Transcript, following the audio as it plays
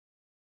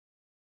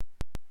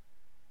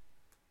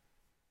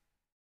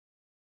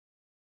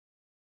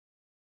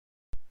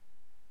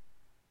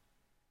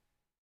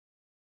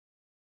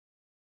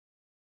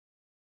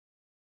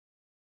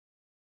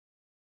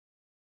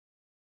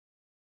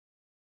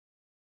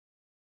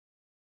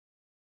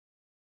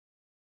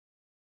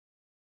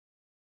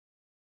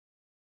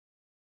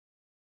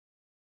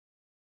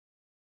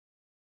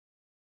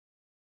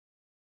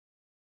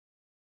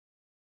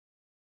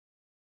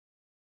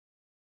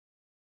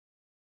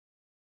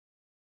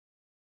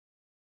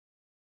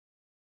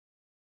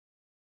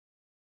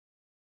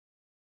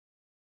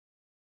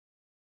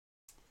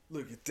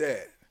Look at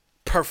that.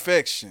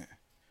 Perfection.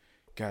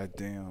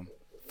 Goddamn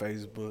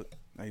Facebook.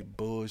 They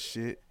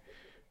bullshit.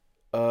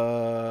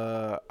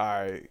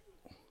 Alright.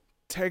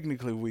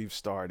 Technically we've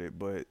started,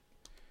 but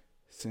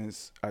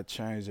since I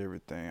changed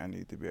everything, I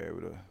need to be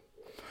able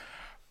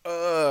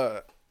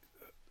to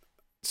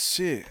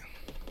shit.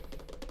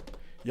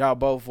 Y'all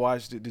both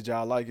watched it. Did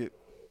y'all like it?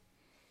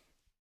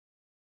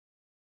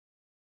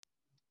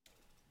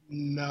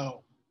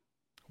 No,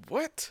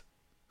 What?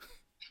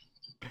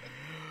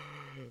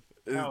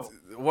 no.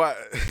 What?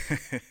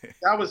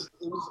 It was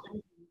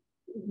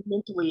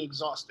mentally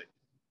exhausting.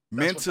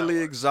 That's what that Mentally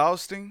was.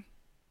 exhausting?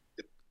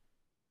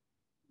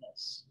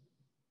 Yes.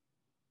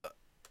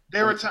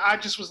 There were I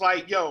just was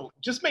like, yo,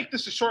 just make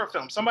this a short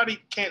film. Somebody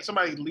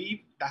leave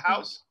the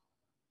house?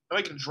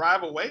 Somebody can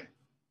drive away?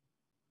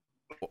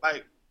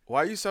 Like,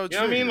 Why you so you know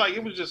what I mean? triggered? Like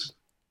it was just,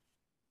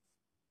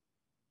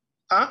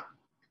 huh?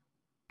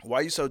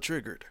 Why you so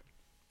triggered?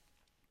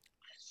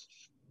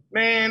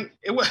 Man,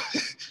 it was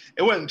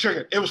it wasn't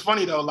triggered. It was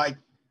funny though. Like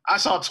I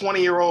saw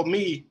 20-year-old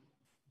me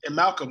in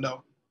Malcolm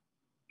though.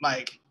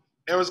 Like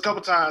there was a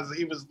couple times that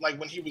he was like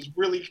when he was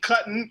really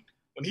cutting.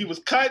 When he was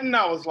cutting,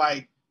 I was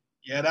like,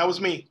 yeah, that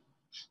was me.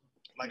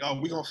 Like, oh,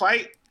 we gonna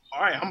fight?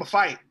 All right, I'm gonna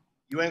fight.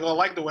 You ain't gonna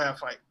like the way I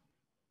fight.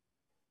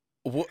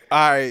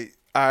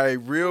 I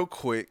real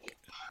quick.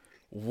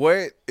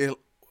 What it? All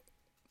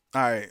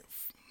right.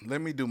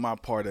 Let me do my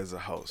part as a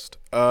host.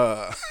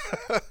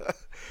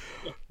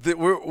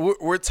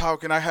 We're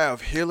talking. I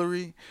have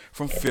Hillary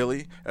from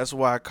Philly. That's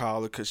why I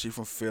call her because she's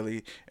from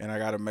Philly, and I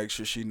got to make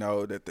sure she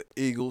know that the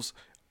Eagles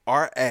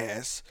are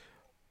ass.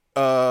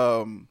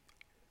 Um,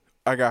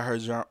 I got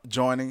her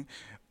joining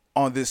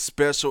on this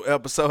special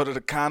episode of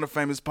the Kind of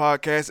Famous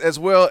podcast, as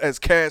well as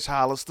Cash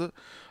Hollister,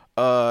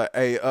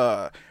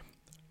 a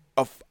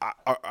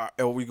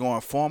are we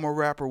going former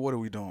rapper? What are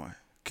we doing?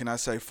 Can I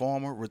say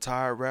former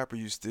retired rapper?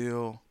 You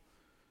still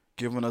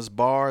giving us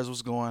bars?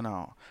 What's going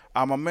on?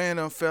 My man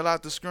done fell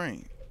out the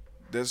screen.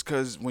 That's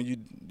because when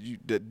you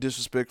that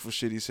disrespectful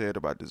shit he said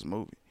about this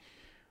movie.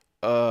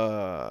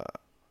 Uh,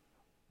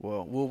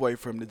 well, we'll wait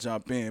for him to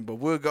jump in, but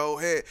we'll go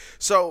ahead.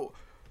 So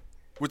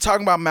we're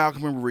talking about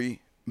Malcolm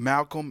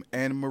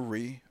and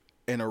Marie,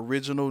 an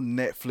original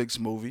Netflix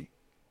movie.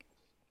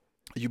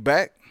 You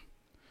back?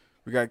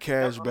 We got Yep,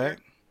 Cash I'm back.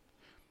 here.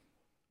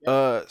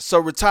 Yep. So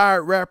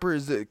retired rapper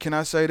is it? Can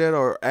I say that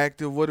or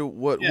active? Yeah,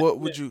 What yeah.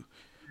 would you?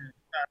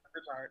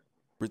 It's all right.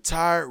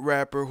 Retired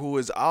rapper who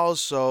has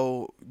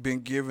also been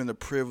given the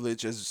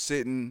privilege of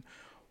sitting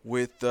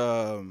with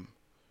the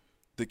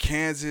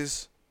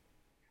Kansas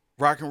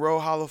Rock and Roll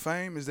Hall of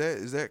Fame. Is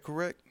that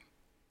correct?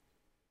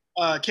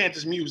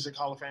 Kansas Music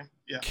Hall of Fame.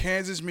 Yeah.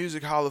 Kansas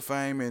Music Hall of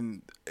Fame,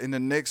 and in the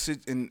next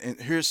in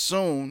here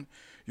soon,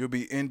 you'll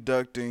be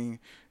inducting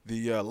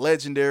the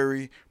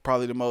legendary,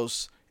 probably the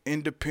most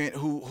independent,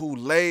 who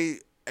laid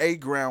a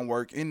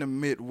groundwork in the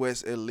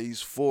Midwest at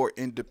least for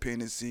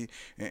independency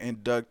and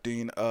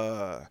inducting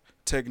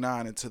Tech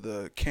Nine into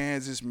the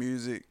Kansas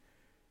Music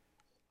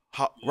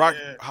Rock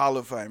Yeah. Hall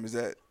of Fame. Is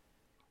that?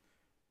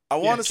 I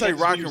Yeah. want to say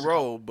Kansas rock and Music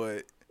Hall. roll,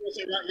 but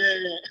Yeah,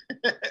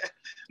 yeah.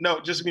 No,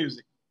 just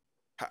music.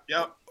 how,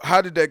 Yep.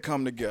 how did that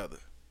come together?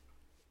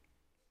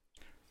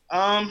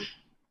 Um,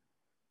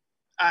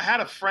 I had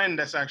a friend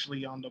that's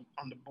actually on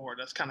the board.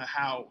 That's kind of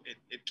how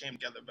it came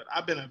together. But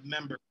I've been a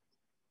member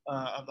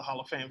of the Hall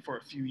of Fame for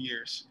a few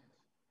years,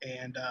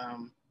 and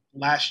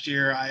last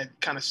year I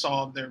kind of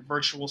saw their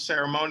virtual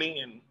ceremony,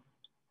 and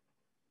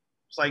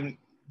it's like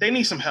they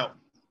need some help.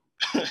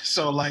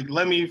 So like,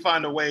 let me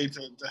find a way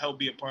to help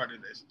be a part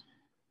of this.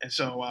 And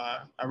so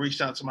I reached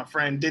out to my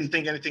friend, didn't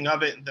think anything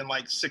of it, and then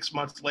like 6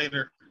 months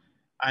later,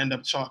 I ended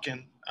up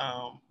talking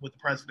with the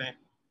president,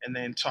 and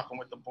then talking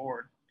with the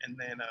board, and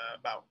then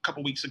about a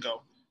couple weeks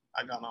ago,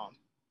 I got on.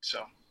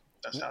 So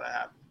that's how that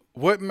happened.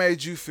 What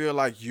made you feel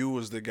like you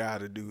was the guy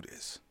to do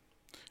this?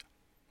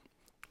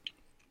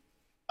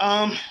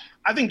 Um,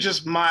 I think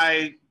just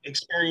my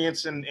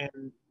experience in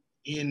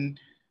and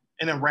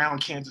around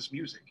Kansas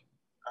music.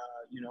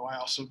 I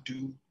also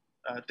do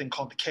a thing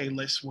called the K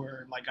List,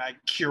 where like I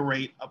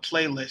curate a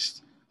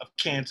playlist of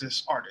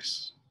Kansas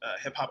artists,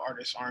 hip hop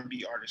artists,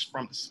 R&B artists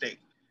from the state.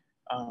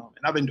 And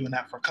I've been doing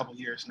that for a couple of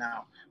years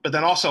now. But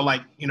then also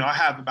like, I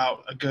have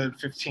about a good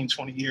 15,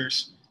 20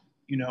 years,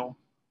 you know,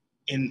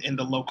 in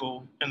the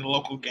local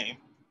game.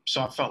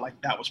 So I felt like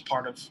that was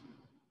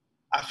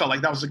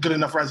a good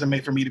enough resume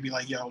for me to be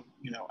like, yo,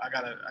 I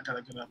got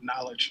a good enough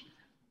knowledge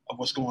of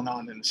what's going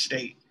on in the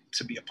state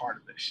to be a part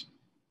of this.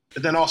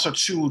 But then also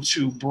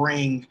to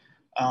bring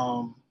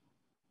um,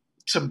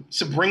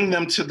 to bring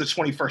them to the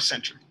 21st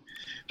century,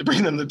 to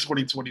bring them to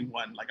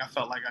 2021. Like I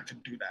felt like I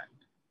could do that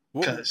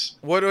What because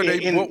what are they?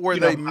 in What were you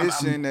know they I'm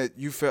missing that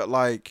you felt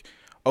like,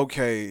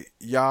 okay,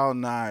 y'all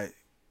not?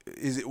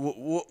 Is it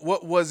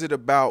what was it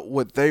about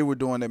what they were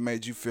doing that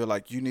made you feel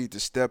like you need to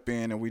step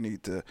in and we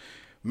need to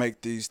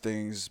make these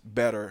things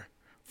better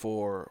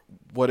for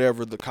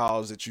whatever the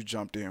cause that you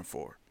jumped in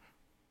for?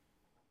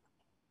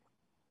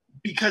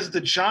 because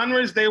the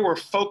genres they were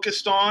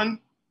focused on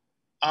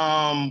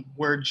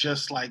were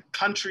just like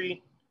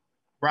country,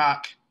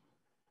 rock,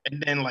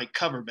 and then like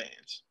cover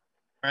bands,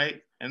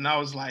 right? And I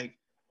was like,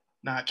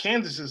 nah,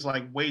 Kansas is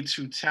like way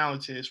too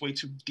talented. It's way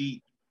too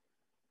deep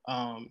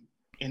um,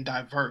 and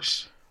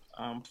diverse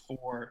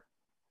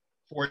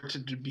for it to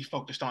be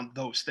focused on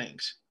those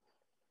things.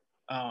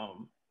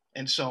 Um,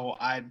 and so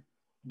I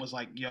was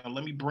like, yo,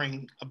 let me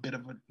bring a bit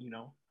of a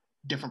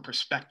different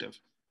perspective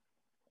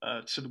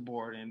to the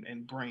board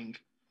and bring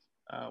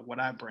what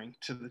I bring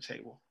to the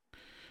table.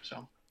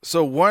 So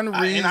So one and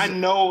I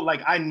reason, know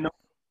like I know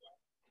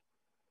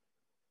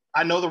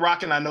the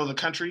rock and I know the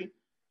country,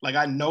 like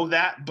I know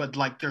that, but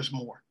like there's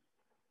more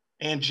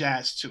and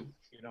jazz too,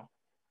 you know.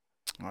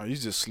 oh, you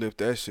just slipped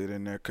that shit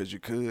in there because you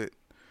could.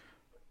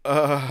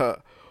 Uh,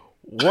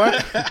 one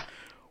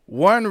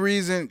one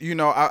reason,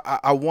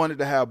 I wanted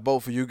to have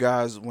both of you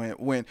guys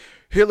when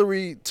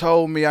Hillary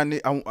told me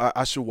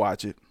I should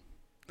watch it,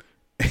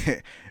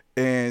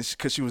 and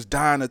because she was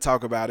dying to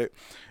talk about it.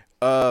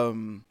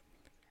 Um,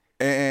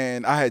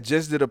 and I had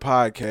just did a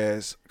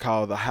podcast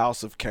called the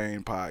House of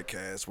Kane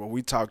podcast where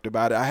we talked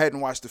about it. I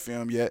hadn't watched the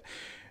film yet,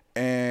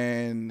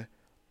 and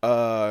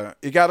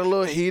it got a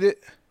little heated.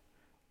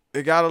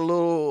 It got a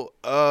little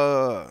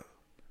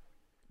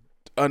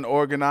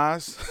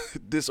unorganized,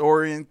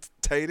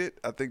 disorientated.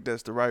 I think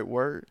that's the right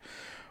word.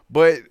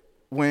 But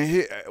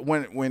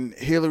when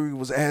Hillary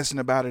was asking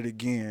about it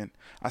again,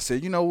 I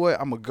said, you know what?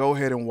 I'm gonna go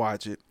ahead and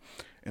watch it.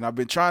 And I've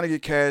been trying to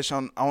get Cash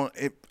on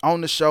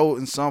the show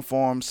in some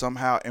form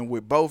somehow. And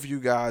with both you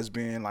guys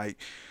being like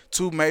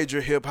two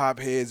major hip hop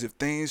heads, if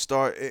things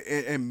start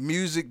and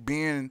music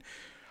being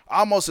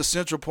almost a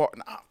central part,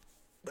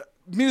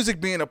 music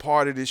being a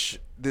part of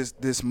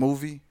this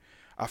movie,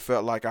 I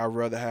felt like I'd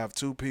rather have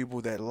two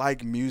people that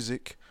like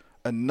music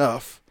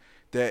enough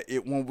that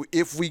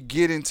if we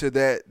get into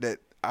that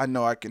I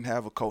know I can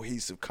have a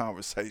cohesive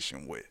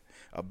conversation with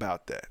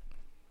about that.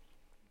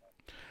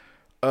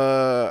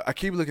 I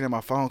keep looking at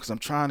my phone because I'm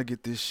trying to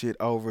get this shit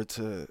over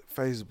to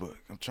Facebook.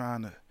 I'm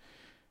trying to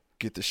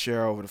get the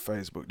share over to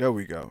Facebook. There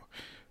we go.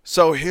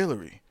 So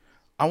Hillary,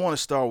 I want to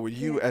start with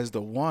you Yeah. as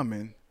the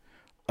woman.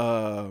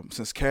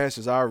 Since Cash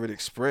has already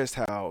expressed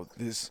how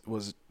this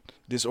was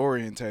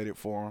disorientated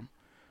for him,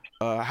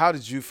 how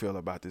did you feel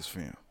about this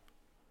film?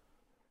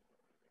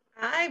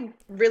 I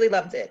really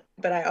loved it,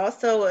 but I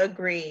also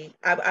agree.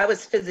 I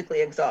was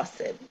physically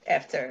exhausted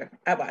after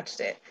I watched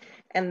it,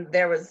 and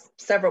there was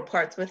several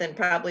parts within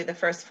probably the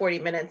first 40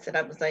 minutes that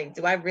I was like,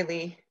 "Do I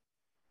really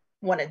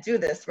want to do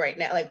this right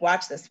now? Like,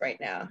 watch this right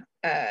now?"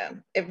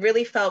 It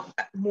really felt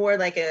more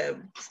like a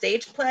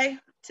stage play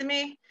to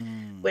me,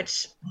 Mm.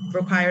 which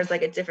requires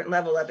like a different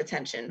level of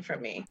attention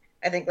from me.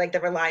 I think like the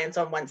reliance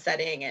on one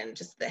setting and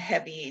just the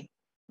heavy,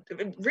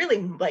 really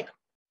like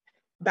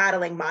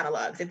battling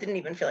monologues. It didn't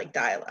even feel like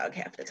dialogue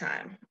half the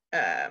time.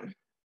 Um,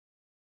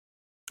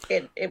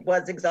 it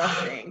was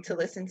exhausting to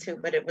listen to,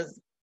 but it was,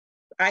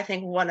 I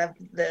think, one of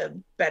the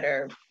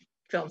better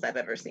films I've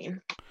ever seen.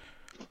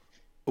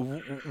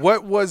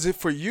 What was it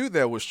for you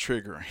that was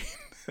triggering?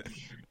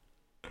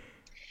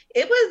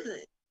 It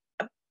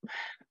was,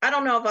 I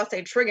don't know if I'll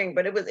say triggering,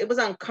 but it was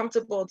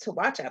uncomfortable to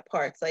watch at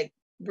parts. Like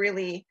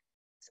really,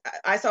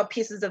 I saw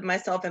pieces of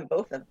myself in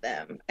both of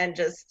them, and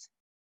just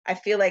I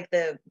feel like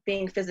the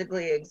being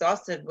physically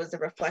exhausted was a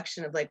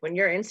reflection of like when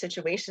you're in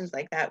situations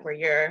like that where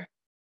you're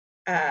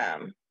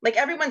like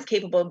everyone's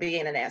capable of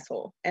being an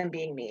asshole and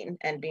being mean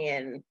and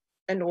being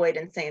annoyed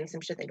and saying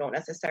some shit they don't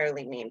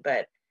necessarily mean,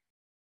 but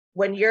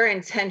when your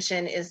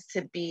intention is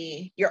to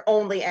be, your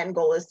only end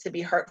goal is to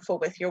be hurtful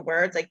with your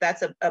words, like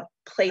that's a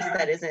place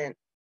that isn't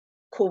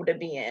cool to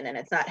be in, and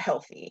it's not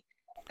healthy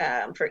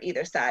for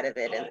either side of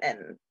it,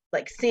 and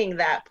like seeing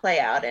that play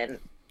out, and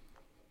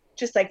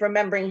just like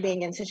remembering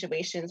being in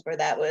situations where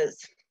that was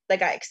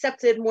like I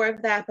accepted more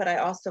of that, but I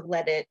also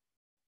let it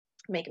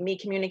make me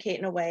communicate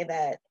in a way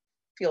that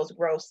feels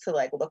gross to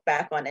like look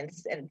back on, and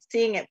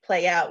seeing it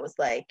play out was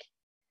like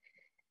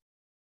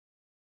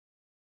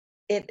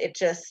it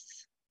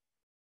just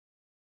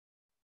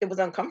it was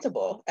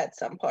uncomfortable at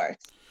some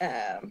parts.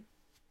 And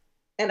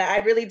I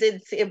really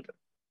did see it.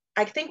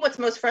 I think what's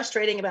most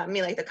frustrating about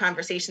me, like the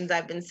conversations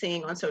I've been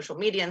seeing on social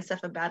media and stuff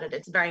about it,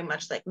 it's very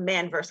much like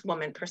man versus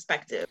woman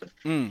perspective.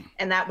 Mm.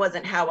 And that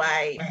wasn't how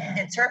I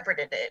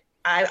interpreted it.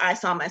 I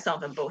saw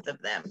myself in both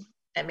of them.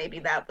 And maybe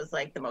that was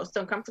like the most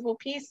uncomfortable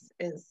piece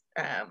is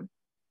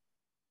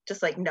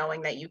just like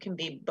knowing that you can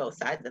be both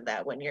sides of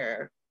that when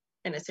you're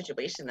in a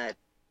situation that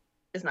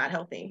is not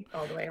healthy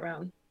all the way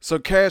around. So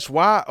Cash,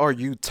 why are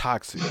you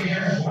toxic?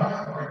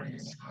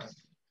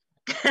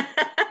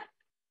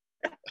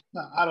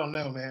 I don't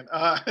know, man.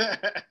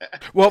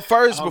 Well, I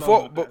first, don't know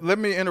about but that. let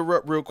me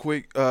interrupt real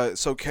quick.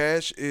 So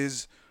Cash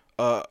is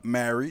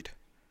married.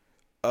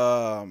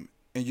 And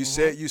you Hmm.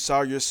 said you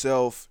saw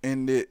yourself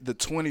in the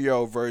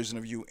 20-year-old version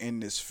of you in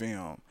this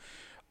film.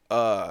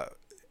 Uh,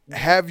 Hmm.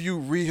 have you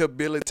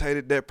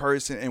rehabilitated that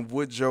person, and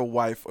would your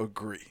wife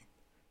agree?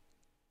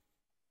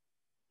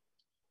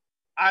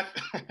 I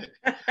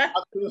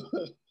I feel,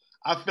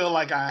 I feel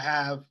like I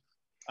have.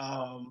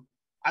 Um,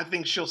 I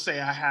think she'll say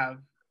I have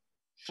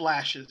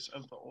flashes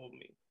of the old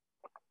me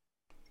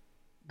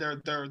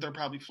They're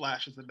probably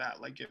flashes of that.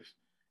 Like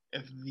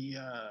if the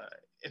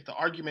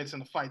arguments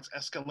and the fights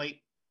escalate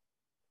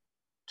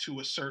to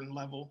a certain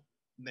level,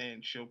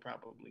 then she'll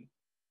probably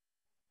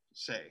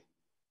say,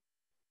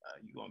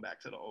 "You going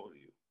back to the old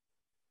you."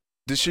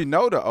 Did she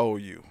know the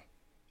OU?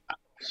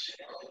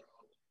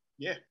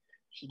 Yeah,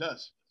 she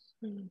does.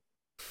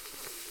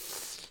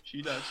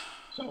 She does.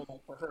 So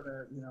like, for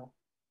her to,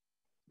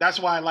 that's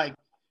why like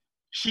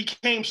she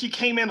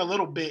came in a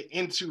little bit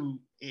into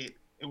it.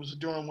 It was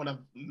during one of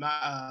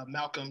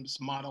Malcolm's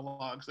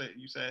monologues that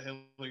you said,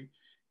 Hillary,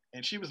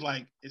 and she was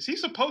like, "Is he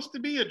supposed to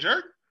be a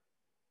jerk?"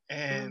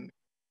 And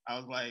I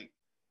was like,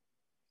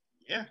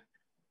 "Yeah,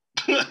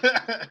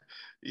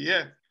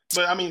 yeah."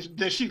 But I mean,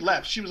 then she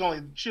left. She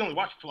only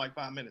watched it for like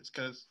 5 minutes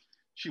because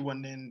she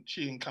wasn't in.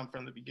 She didn't come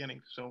from the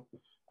beginning. So,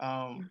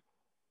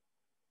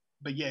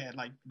 but yeah,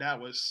 like that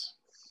was,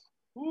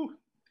 whew,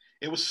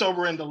 it was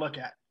sobering to look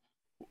at.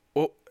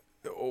 Well,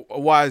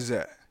 why is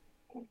that?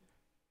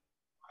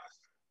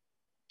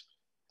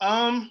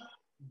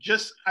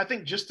 Just I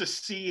think just to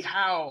see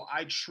how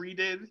I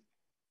treated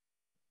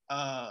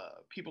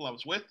people I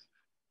was with,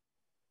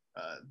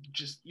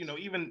 just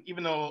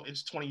even though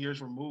it's 20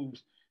 years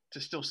removed, to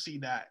still see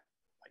that,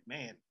 like,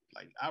 man,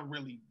 like I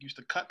really used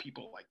to cut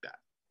people like that,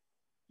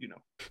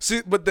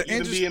 See, but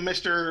even being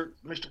Mr.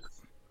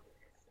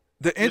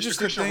 interesting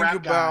Christian thing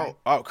rap guy,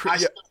 about I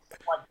still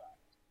like that.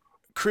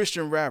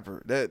 Christian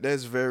rapper,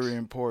 that's very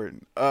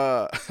important.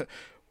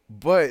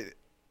 But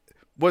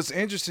what's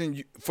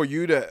interesting for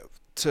you to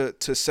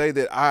say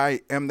that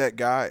I am that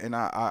guy and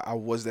I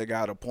was that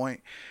guy at a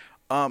point.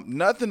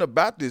 Nothing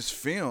about this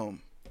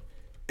film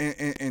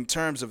in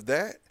terms of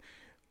that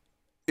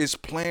is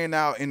playing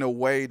out in a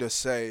way to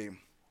say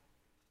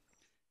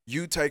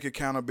you take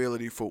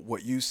accountability for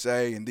what you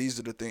say and these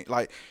are the things,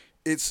 like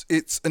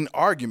it's an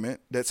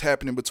argument that's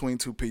happening between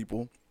two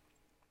people,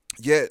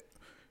 yet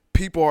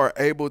people are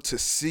able to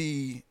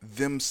see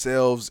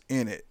themselves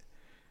in it,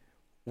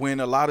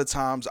 when a lot of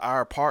times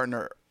our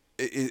partner,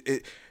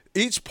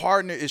 each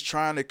partner is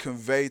trying to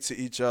convey to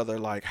each other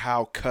like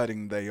how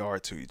cutting they are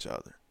to each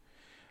other.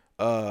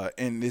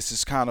 And this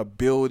is kind of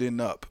building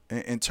up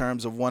in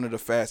terms of one of the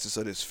facets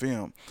of this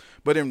film.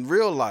 But in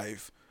real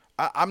life,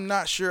 I'm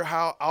not sure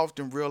how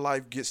often real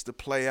life gets to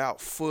play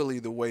out fully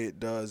the way it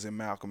does in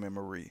Malcolm and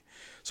Marie.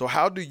 So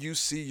how do you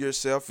see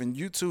yourself, and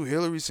you too,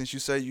 Hillary, since you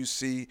say you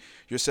see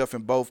yourself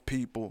in both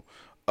people,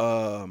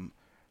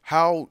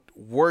 how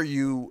were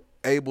you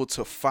able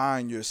to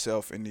find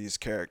yourself in these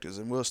characters?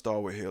 And we'll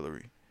start with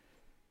Hillary.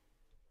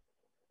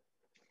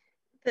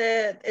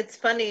 It's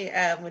funny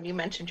when you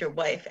mentioned your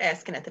wife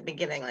asking at the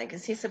beginning, like,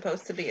 is he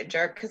supposed to be a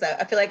jerk? Because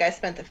I feel like I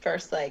spent the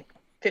first like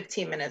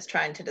 15 minutes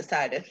trying to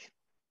decide if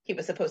he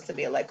was supposed to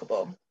be a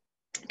likable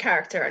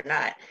character or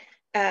not.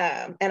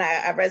 And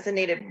I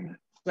resonated,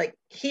 like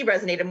he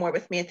resonated more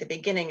with me at the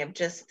beginning of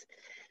just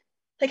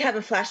like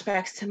having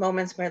flashbacks to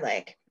moments where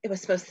like it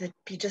was supposed to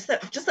be just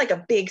like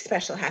a big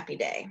special happy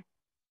day.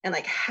 And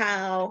like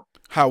how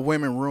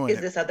women ruin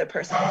is this other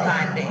person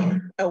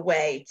finding a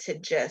way to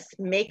just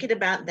make it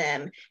about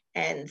them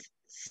and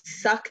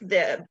suck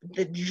the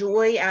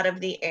joy out of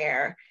the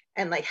air?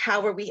 And like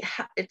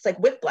it's like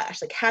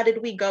whiplash, like how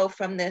did we go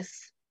from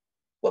this,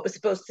 what was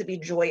supposed to be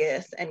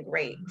joyous and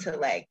great, to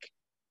like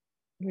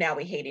now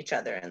we hate each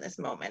other in this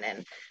moment?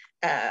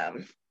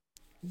 And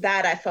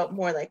that I felt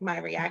more like my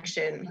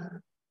reaction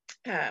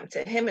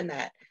to him in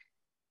that.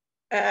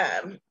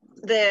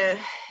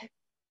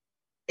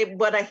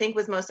 What I think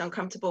was most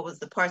uncomfortable was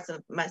the parts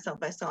of myself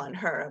I saw in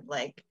her, of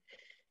like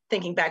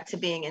thinking back to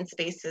being in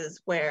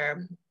spaces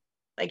where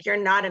like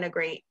you're not in a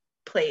great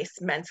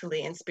place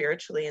mentally and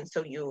spiritually, and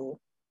so you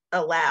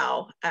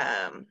allow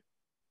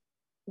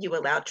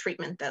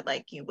treatment that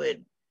like you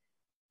would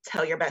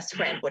tell your best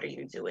friend, what are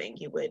you doing?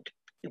 You would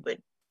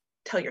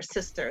tell your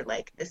sister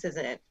like this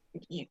isn't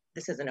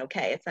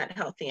okay, it's not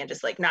healthy, and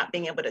just like not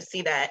being able to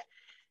see that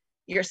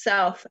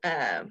yourself.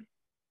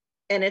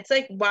 And it's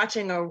like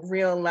watching a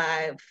real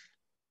live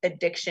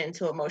addiction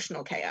to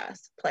emotional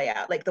chaos play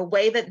out. Like the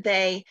way that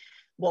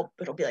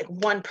it'll be like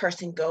one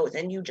person goes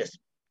and you just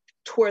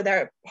tore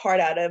their heart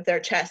out of their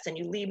chest and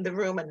you leave the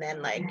room, and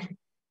then like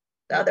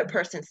the other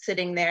person's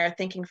sitting there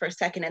thinking for a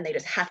second and they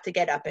just have to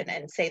get up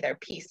and say their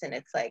piece. And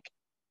it's like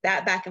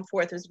that back and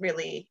forth was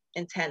really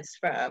intense,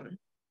 from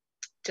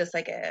just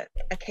like a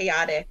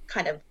chaotic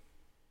kind of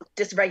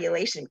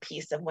dysregulation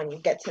piece of when you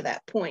get to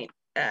that point.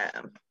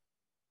 And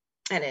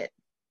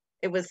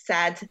it was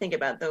sad to think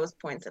about those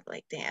points of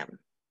like, damn,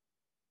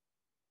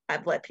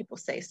 I've let people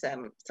say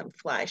some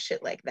fly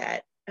shit like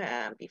that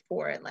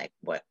before, and like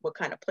what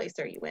kind of place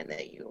are you in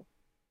that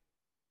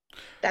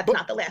that's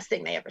not the last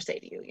thing they ever say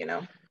to you, you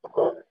know?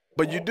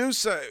 But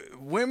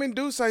women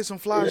do say some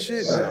fly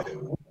shit now.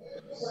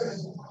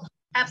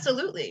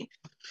 Absolutely.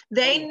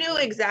 They knew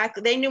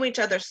each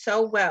other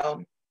so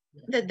well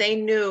that they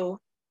knew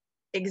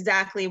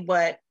exactly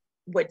what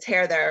would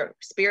tear their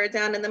spirit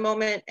down in the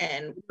moment,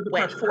 and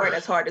went for it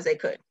as hard as they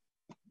could.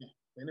 Yeah,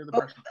 they knew the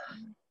person.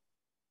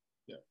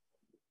 Yeah.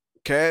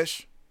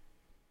 Cash?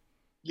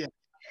 Yeah.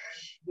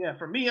 Yeah,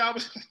 for me, I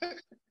was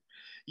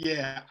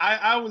yeah,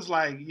 I was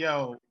like,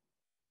 yo,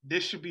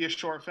 this should be a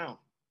short film.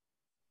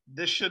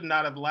 This should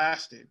not have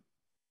lasted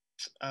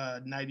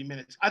 90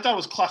 minutes. I thought it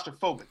was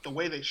claustrophobic. The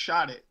way they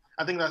shot it,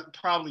 I think that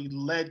probably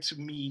led to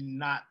me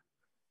not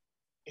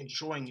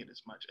enjoying it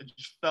as much. It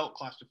just felt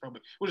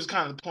claustrophobic, which is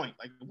kind of the point.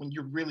 Like when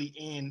you're really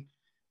in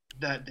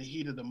the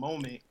heat of the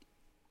moment,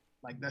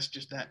 like that's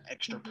just that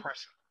extra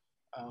pressure.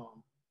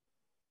 Um,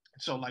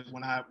 so like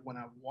when I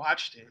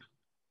watched it,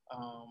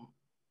 um,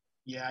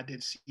 yeah, I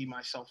did see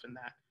myself in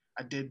that.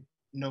 I did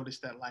notice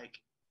that like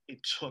it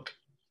took,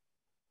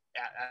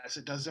 as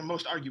it does in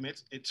most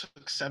arguments, it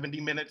took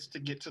 70 minutes to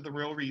get to the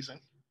real reason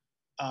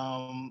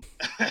um,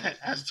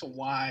 as to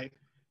why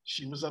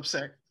she was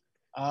upset.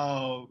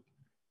 Uh,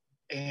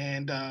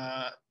 and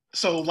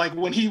so like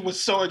when he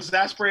was so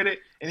exasperated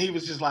and he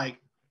was just like,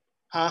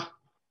 huh?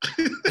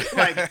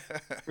 Like,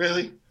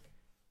 really?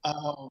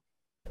 Um,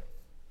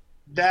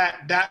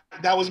 that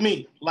was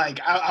me. Like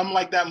I'm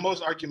like that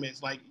most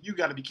arguments. Like you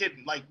got to be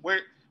kidding. Like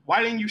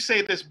why didn't you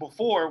say this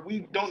before?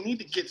 We don't need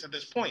to get to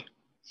this point.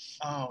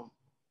 Um,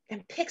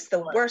 And picks the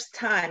worst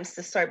times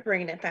to start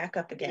bringing it back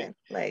up again.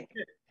 Like,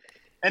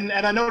 and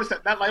I noticed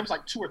that line was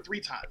like 2 or 3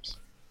 times.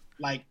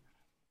 Like,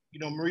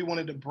 Marie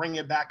wanted to bring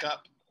it back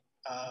up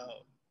uh,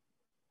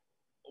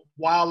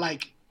 while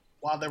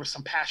there was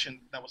some passion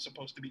that was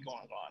supposed to be going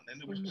on,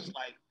 and it was just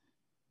like,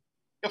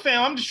 yo,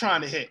 fam, I'm just trying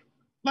to hit.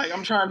 Like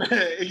I'm trying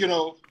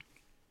to,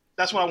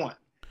 that's what I want.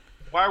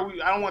 Why are we?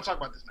 I don't want to talk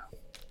about this now.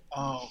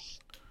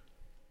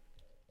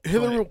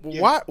 Hillary,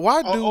 yeah.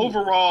 why do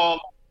overall?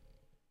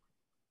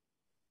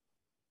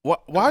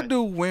 Why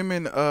do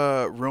women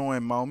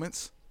ruin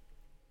moments?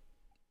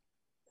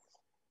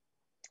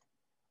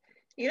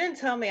 You didn't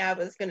tell me I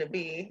was going to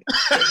be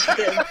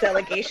the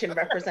delegation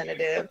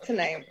representative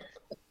tonight.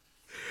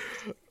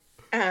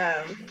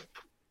 I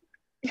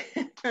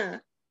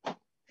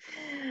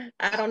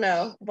don't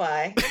know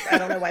why. I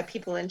don't know why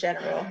people in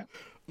general,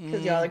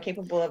 because y'all are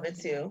capable of it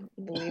too,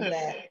 believe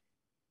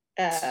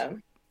that.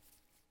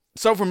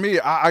 So for me,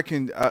 I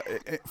can.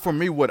 For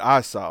me, what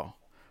I saw,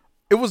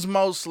 it was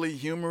mostly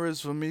humorous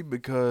for me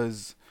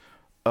because,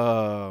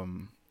 I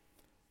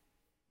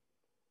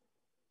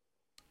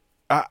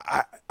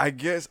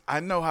guess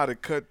I know how to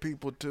cut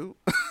people too,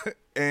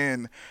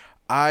 and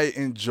I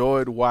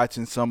enjoyed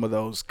watching some of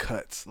those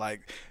cuts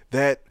like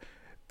that.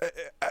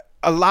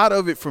 A lot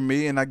of it for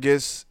me, and I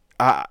guess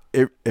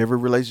every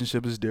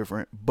relationship is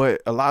different,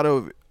 but a lot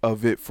of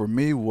it for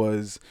me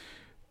was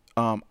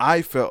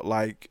I felt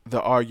like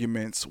the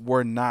arguments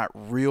were not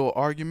real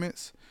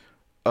arguments.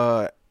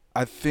 I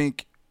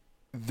think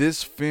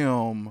this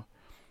film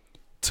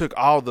took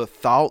all the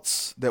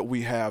thoughts that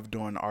we have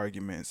during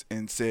arguments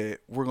and said,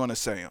 we're going to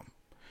say them.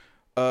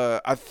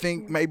 I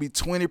think maybe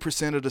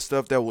 20% of the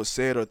stuff that was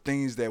said are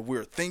things that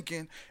we're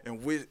thinking,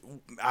 and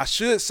I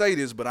should say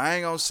this, but I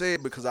ain't gonna say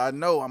it because I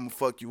know I'm gonna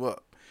fuck you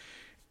up.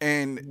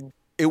 And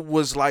it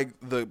was like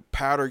the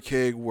powder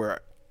keg where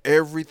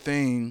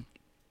everything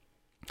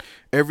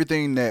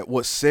that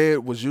was said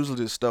was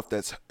usually the stuff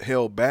that's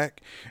held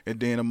back, and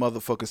then a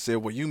motherfucker said,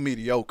 well, you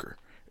mediocre.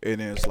 And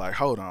then it's like,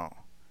 hold on.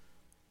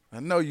 I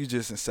know you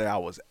just didn't say I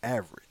was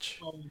average.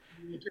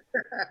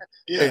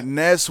 Yeah. And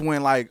that's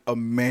when like a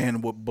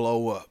man would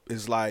blow up.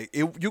 It's like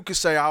you could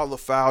say all the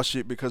foul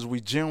shit because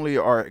we generally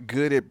are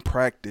good at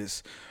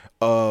practice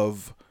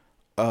of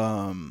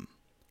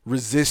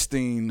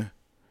resisting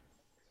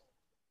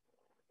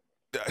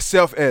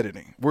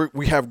self-editing.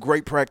 We have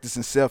great practice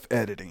in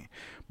self-editing.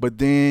 But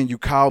then you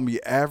call me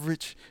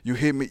average, you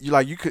hit me, a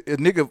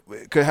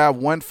nigga could have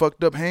one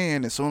fucked up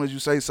hand. As soon as you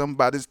say something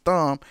about his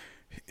thumb,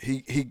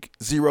 he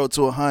 0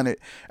 to 100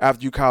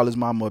 after you call his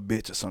mama a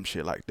bitch or some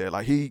shit like that.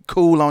 Like he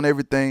cool on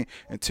everything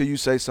until you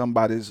say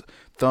somebody's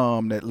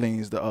thumb that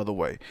leans the other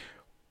way.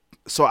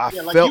 So I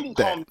felt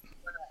that.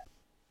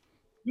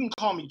 You can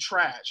call me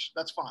trash.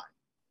 That's fine.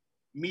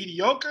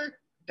 Mediocre,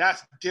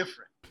 that's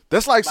different.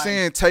 That's like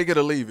saying take it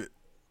or leave it.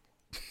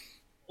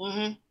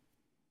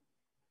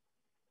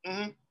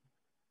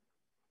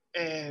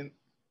 And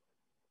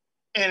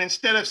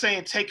instead of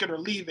saying take it or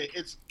leave it,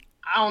 it's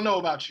I don't know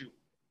about you.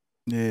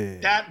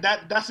 Yeah.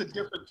 That's a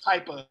different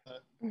type of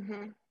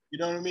you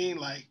know what I mean?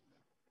 Like,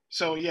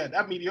 so yeah,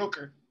 that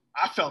mediocre,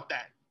 I felt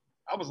that.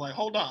 I was like,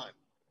 hold on.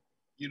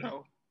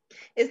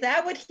 Is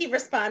that what he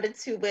responded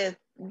to with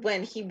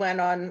when he went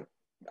on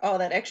all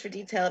that extra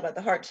detail about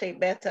the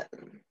heart-shaped bathtub?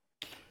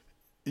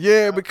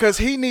 Yeah, because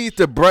he needs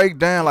to break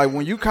down. Like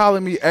when you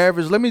calling me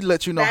average, let me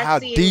let you know how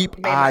deep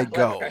I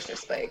go.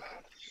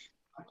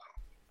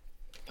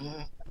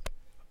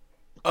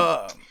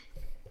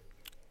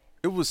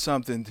 It was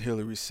something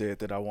Hillary said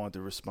that I wanted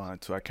to respond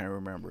to. I can't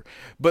remember.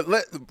 But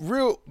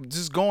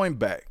just going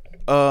back.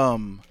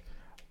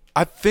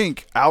 I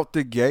think out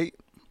the gate,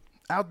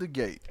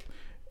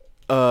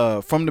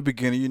 from the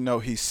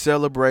beginning, he's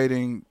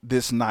celebrating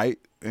this night.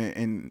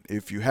 And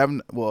if you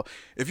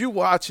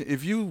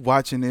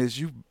watching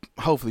this,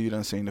 hopefully you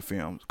done seen the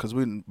film because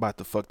we're about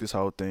to fuck this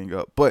whole thing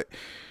up. But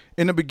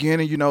in the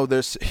beginning,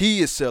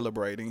 he is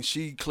celebrating.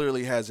 She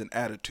clearly has an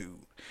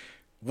attitude.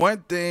 one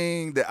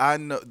thing that I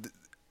know,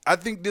 I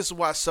think this is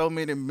why so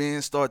many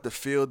men start to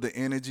feel the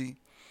energy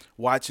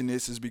watching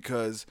this is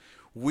because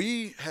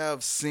we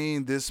have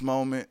seen this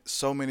moment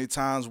so many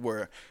times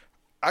where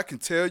I can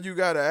tell you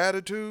got an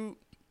attitude,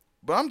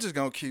 but I'm just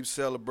gonna keep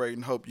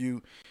celebrating. Hope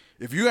you,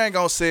 if you ain't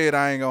gonna say it,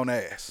 I ain't gonna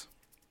ask.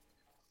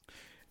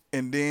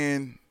 And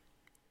then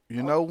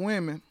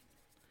women,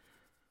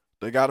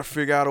 they gotta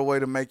figure out a way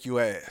to make you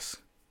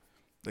ask.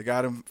 They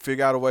gotta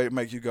figure out a way to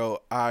make you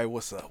go, all right,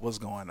 what's up? What's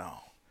going on?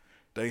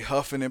 They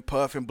huffing and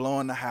puffing,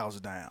 blowing the house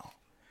down.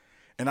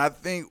 And I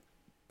think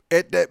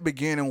at that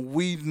beginning,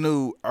 we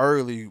knew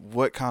early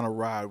what kind of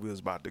ride we was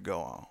about to go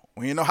on.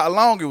 We didn't know how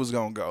long it was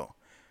gonna go,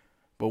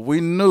 but we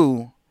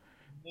knew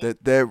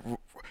that.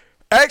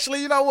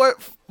 Actually, you know what?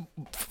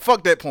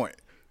 Fuck that point.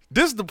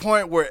 This is the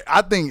point where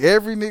I think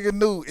every nigga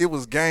knew it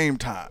was game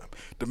time.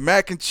 The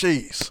mac and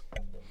cheese.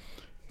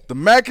 The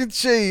mac and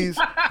cheese,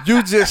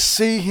 you just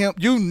see him.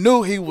 You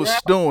knew he was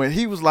stewing.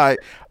 He was like,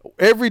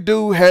 every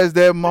dude has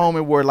that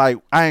moment where like,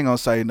 I ain't gonna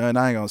say nothing.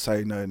 I ain't gonna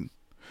say nothing.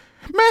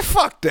 Man,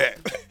 fuck that.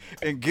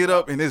 And get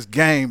up and it's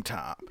game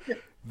time.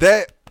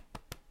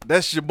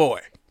 That's your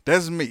boy.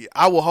 That's me.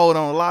 I will hold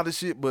on a lot of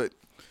shit, but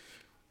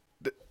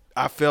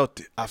I felt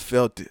it. I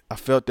felt it. I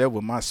felt that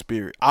with my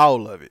spirit.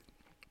 All of it.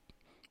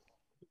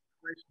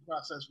 Creation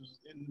process was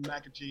in the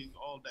mac and cheese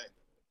all day.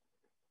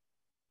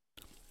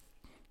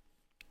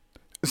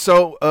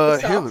 So, The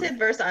Hillary. salted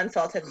versus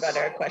unsalted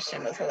butter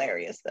question was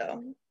hilarious,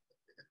 though.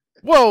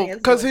 Well, It's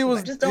because doing he too was.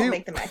 much. Just don't He,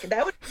 make the mac.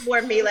 That would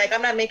more me like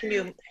I'm not making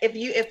you.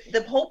 If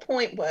the whole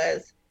point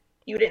was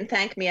you didn't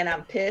thank me and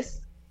I'm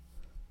pissed,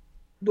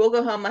 we'll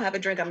go home. I'll have a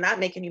drink. I'm not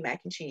making you mac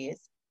and cheese.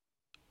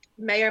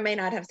 May or may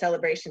not have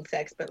celebration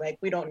sex, but like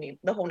we don't need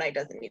the whole night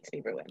doesn't need to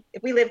be ruined.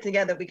 If we live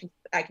together, we can.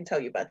 I can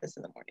tell you about this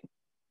in the morning.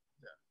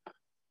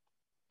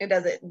 It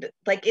doesn't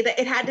like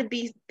it had to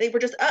be. They were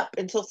just up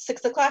until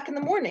 6 o'clock in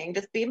the morning,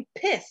 just being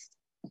pissed.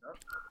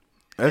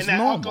 that's And that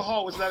normal.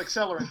 alcohol was that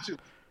accelerant too.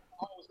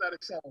 Alcohol was that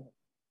accelerant.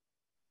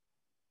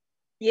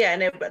 Yeah,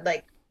 and but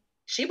like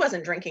she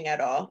wasn't drinking at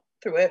all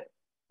through it,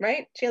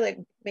 right? She had like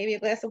maybe a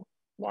glass of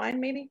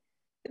wine, maybe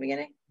at the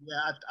beginning. Yeah,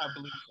 I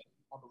believe so.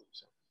 I believe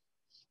so.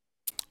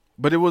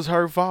 But it was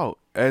her fault,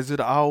 as it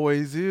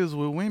always is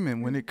with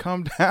women when it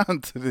come down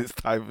to this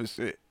type of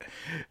shit.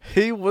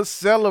 He was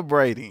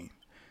celebrating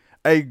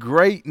a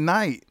great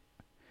night.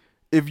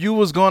 If you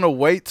was gonna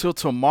wait till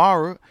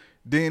tomorrow,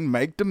 then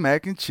make the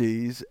mac and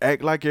cheese,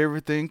 act like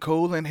everything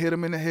cool, and hit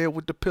him in the head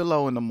with the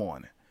pillow in the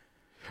morning.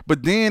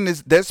 But then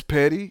that's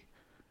petty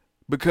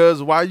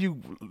because why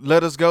you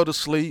let us go to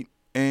sleep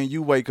and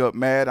you wake up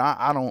mad?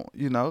 I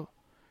don't,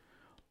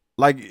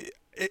 like.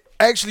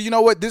 Actually, you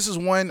know what? This is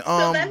one.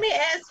 So let me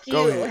ask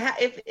Go you,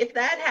 ahead. if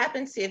that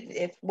happens,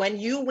 if when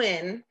you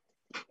win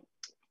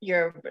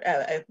your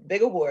a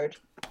big award,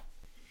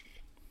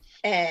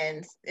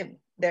 and if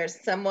there's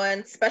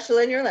someone special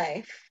in your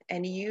life,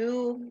 and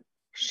you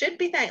should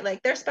be thanked,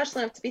 like they're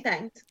special enough to be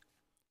thanked,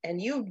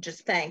 and you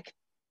just thank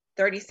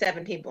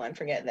 37 people and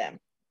forget them.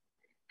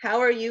 How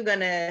are you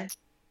gonna?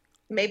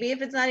 Maybe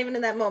if it's not even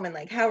in that moment,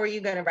 like how are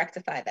you gonna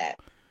rectify that?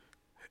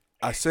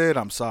 I said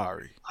I'm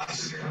sorry.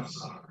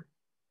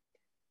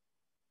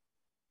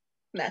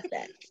 That's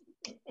that.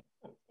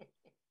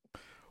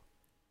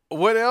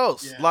 What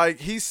else? Yeah. Like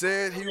he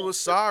said he was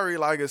sorry.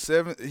 Like he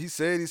said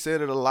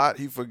it a lot.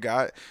 He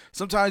forgot.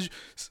 Sometimes,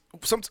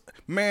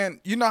 man,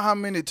 you know how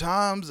many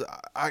times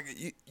I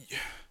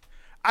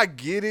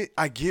get it.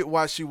 I get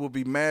why she will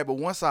be mad. But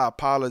once I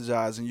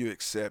apologize and you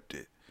accept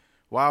it,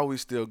 why are we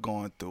still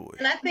going through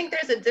And it? I think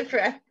there's a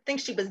different. I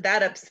think she was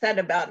that upset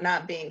about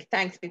not being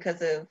thanked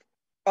because of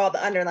all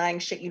the underlying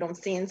shit you don't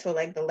see until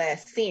like the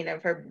last scene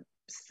of her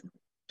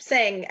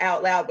saying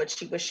out loud what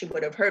she wish she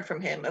would have heard from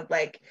him. Of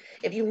like,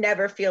 if you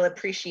never feel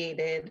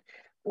appreciated,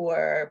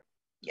 or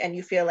and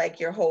you feel like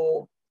your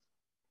whole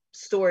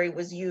story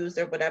was used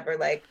or whatever,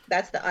 like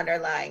that's the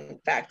underlying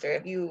factor.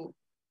 If you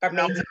are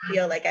made to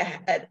feel like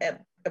a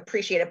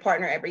appreciated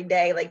partner every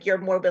day, like you're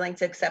more willing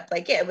to accept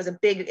like, yeah, it was a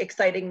big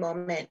exciting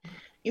moment,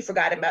 you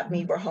forgot about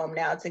me, we're home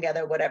now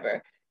together,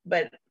 whatever.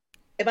 But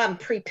if I'm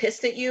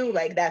pre-pissed at you,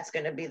 like that's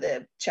gonna be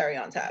the cherry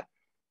on top.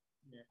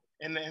 Yeah.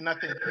 And I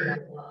think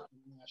that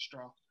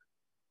straw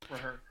for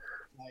her.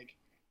 Like,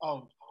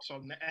 oh,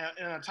 so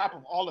and on top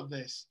of all of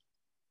this,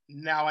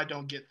 now I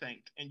don't get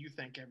thanked, and you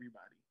thank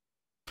everybody.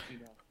 You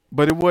know.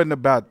 But it wasn't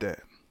about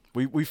that.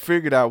 We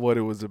figured out what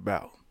it was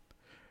about.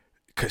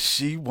 Cause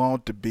she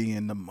wanted to be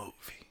in the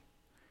movie.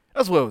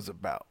 That's what it was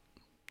about.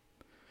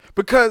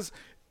 Because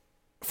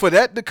for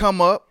that to come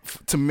up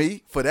to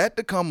me, for that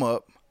to come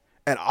up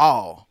at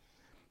all,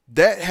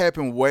 that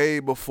happened way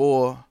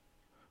before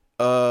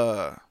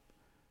uh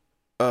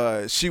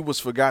she was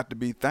forgot to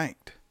be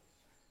thanked.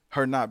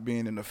 Her not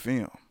being in the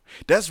film.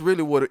 That's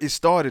really what it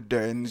started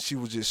there, and she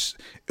was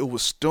it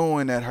was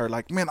stewing at her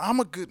like, man, I'm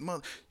a good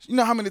mother. You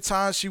know how many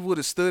times she would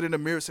have stood in the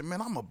mirror and said,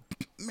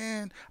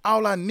 man,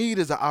 all I need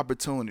is an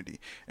opportunity.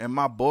 And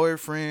my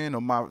boyfriend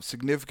or my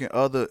significant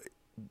other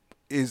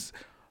is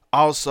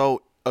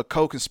also a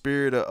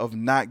co-conspirator of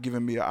not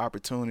giving me an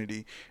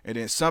opportunity, and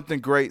then something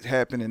great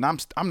happened, and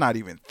I'm not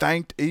even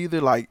thanked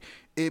either. Like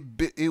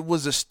it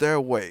was a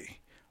stairway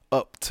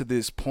up to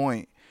this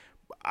point.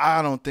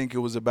 I don't think it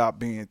was about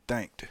being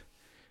thanked,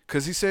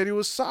 cause he said he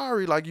was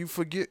sorry. Like, you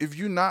forget, if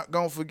you not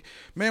gonna forget,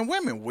 man,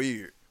 women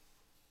weird.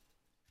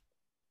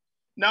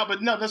 No,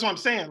 but no, that's what I'm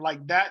saying.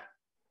 Like that,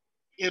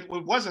 it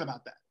wasn't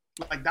about that.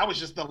 Like that was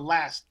just the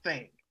last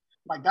thing.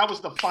 Like that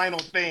was the final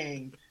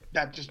thing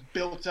that just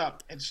built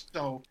up. And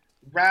so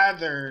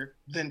rather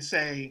than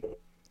say,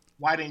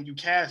 why didn't you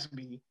cast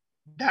me?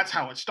 That's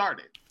how it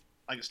started.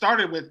 Like it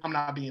started with, I'm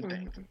not being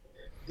thanked.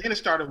 Then it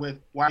started with,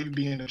 why are you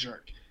being a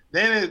jerk?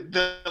 Then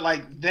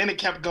it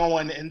kept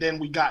going, and then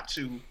we got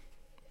to,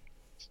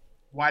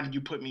 why did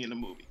you put me in the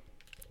movie?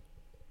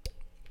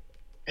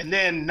 And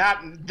then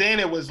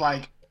it was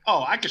like,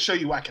 oh, I can show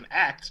you I can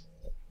act.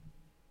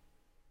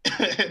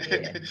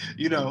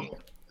 You know,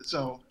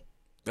 so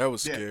That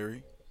was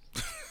scary.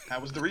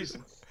 that was the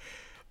reason.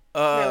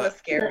 That was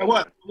scary.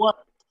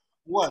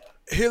 What?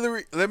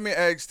 Hillary, let me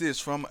ask this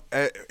from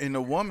in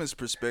a woman's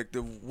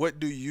perspective. What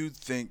do you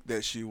think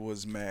that she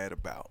was mad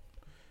about?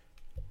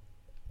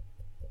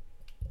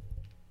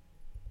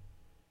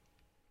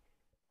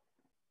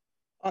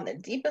 On the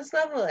deepest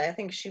level, I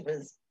think she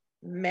was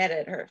mad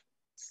at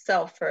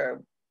herself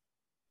for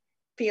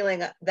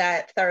feeling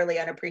that thoroughly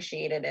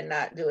unappreciated and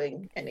not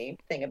doing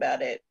anything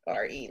about it,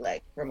 re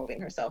like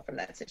removing herself from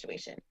that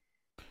situation.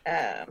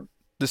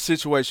 The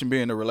situation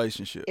being a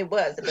relationship. It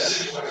was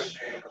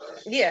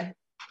yeah.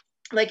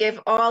 Like if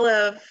all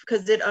of,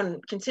 because it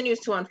continues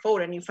to unfold,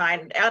 and you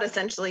find out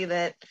essentially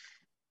that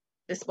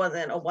this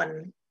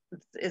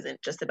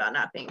isn't just about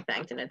not being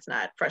thanked, and it's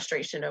not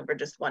frustration over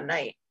just one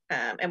night.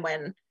 And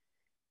when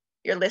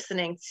you're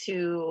listening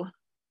to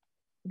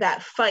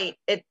that fight,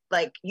 it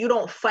like, you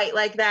don't fight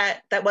like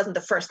that. That wasn't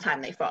the first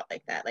time they fought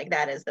like that. Like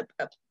that is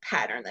a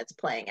pattern that's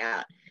playing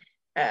out.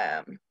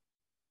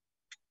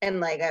 And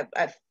like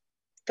I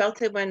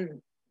felt it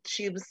when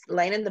she was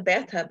laying in the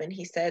bathtub and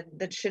he said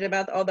that shit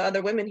about all the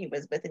other women he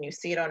was with, and you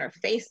see it on her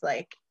face,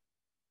 like,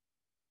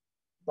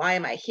 why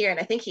am I here? And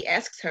I think he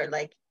asks her,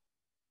 like,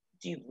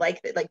 do you like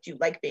it? Like, do you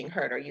like being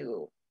hurt? Are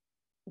you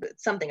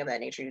something of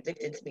that nature? You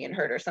addicted to being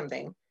hurt or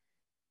something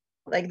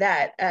like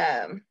that?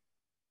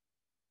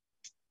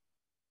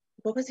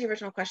 What was the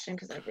original question?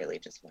 Because I really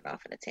just went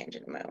off on a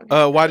tangent in my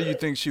own. Why do you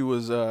think she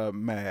was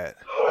mad?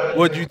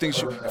 What do you think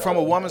from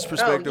a woman's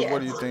perspective?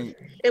 What do you think?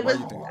 It was.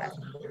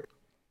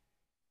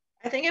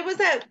 I think it was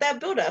that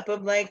buildup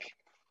of like,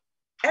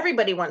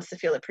 everybody wants to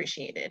feel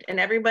appreciated, and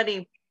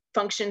everybody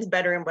functions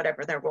better in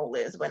whatever their role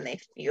is when they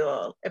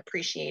feel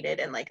appreciated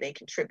and like they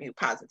contribute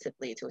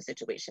positively to a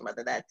situation,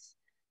 whether that's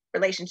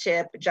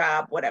relationship,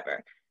 job,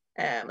 whatever.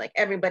 Like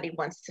everybody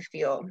wants to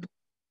feel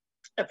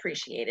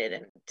appreciated,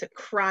 and to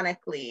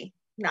chronically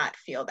not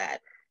feel that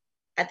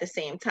at the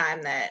same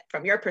time that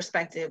from your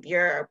perspective,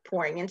 you're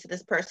pouring into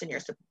this person, you're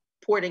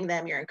supporting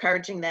them, you're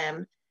encouraging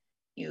them,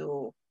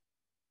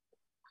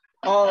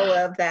 all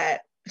of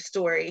that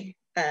story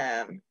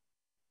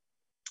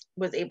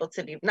was able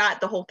to be, not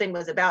the whole thing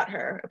was about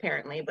her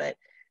apparently, but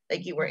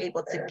like you were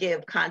able to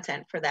give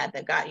content for that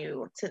got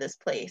you to this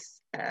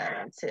place,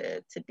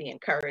 to be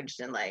encouraged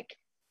and like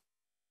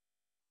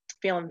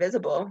feel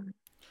invisible,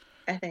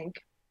 I think.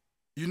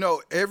 You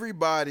know,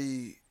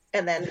 everybody,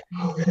 and then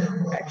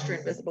extra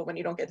invisible when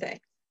you don't get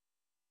thanked.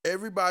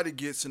 Everybody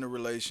gets in a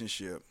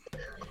relationship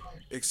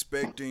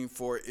expecting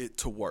for it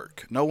to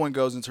work. No one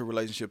goes into a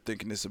relationship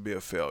thinking this will be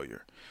a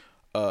failure.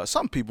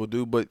 Some people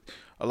do, but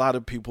a lot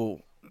of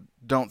people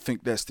don't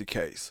think that's the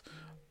case.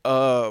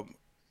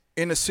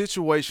 In a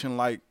situation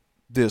like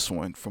this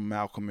one from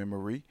Malcolm and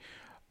Marie,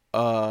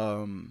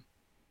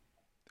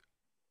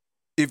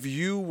 if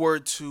you were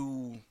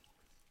to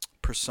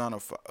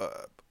personify,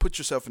 put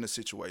yourself in a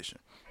situation,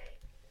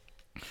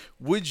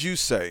 would you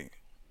say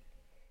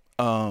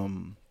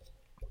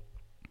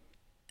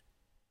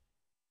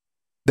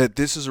that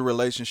this is a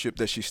relationship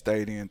that she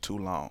stayed in too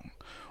long?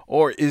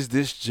 Or is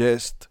this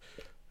just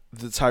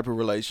the type of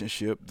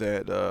relationship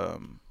that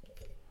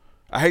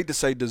I hate to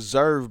say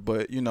deserve,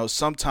 but you know,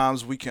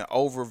 sometimes we can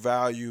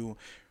overvalue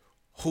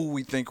who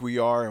we think we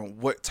are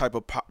and what type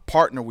of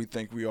partner we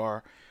think we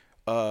are,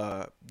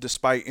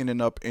 despite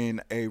ending up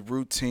in a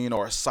routine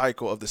or a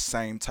cycle of the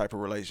same type of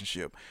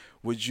relationship.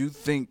 Would you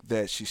think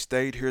that she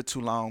stayed here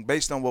too long,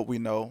 based on what we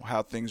know,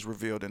 how things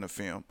revealed in the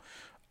film,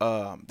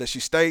 that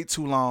she stayed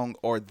too long,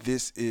 or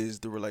this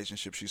is the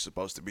relationship she's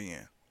supposed to be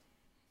in?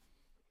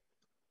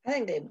 I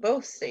think they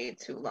both stayed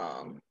too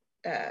long.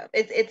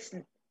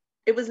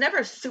 It was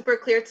never super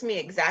clear to me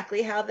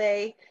exactly how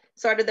they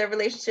started their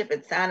relationship.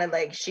 It sounded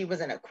like she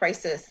was in a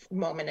crisis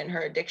moment in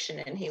her addiction,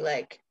 and he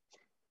like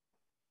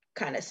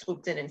kind of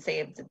swooped in and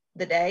saved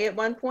the day at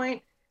one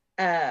point.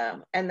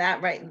 And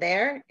that right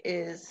there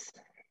is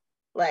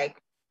like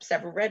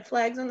several red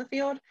flags on the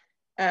field,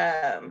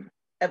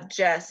 of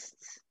just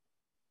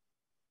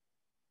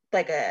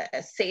like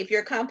a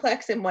savior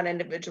complex in one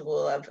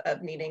individual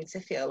of needing to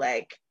feel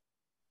like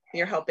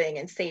you're helping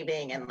and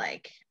saving and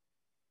like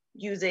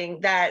using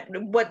that,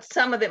 what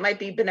some of it might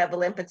be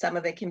benevolent, but some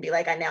of it can be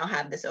like, I now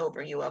have this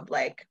over you of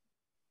like,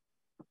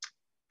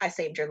 I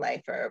saved your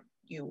life, or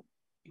you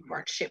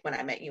weren't shit when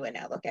I met you and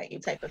now look at you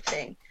type of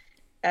thing.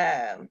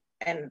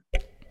 And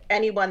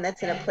anyone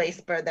that's in a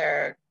place where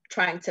they're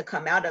trying to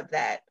come out of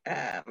that,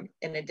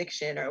 an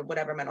addiction or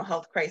whatever mental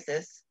health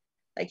crisis,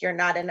 like you're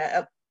not in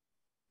a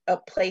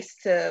place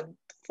to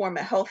form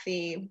a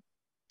healthy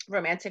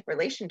romantic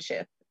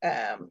relationship.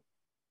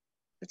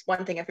 It's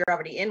one thing if you're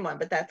already in one,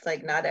 but that's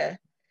like not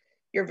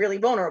you're really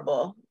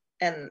vulnerable.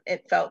 And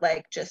it felt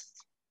like just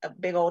a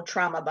big old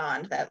trauma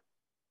bond that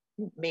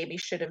maybe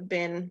should have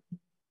been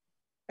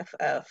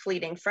a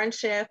fleeting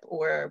friendship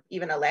or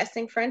even a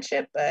lasting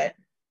friendship, but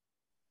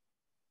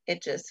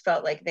it just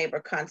felt like they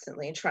were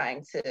constantly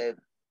trying to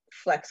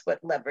flex what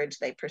leverage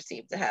they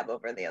perceived to have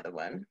over the other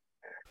one.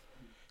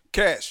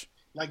 Cash.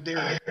 Like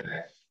they're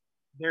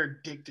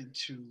addicted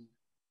to.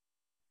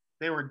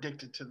 They were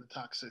addicted to the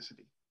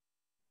toxicity.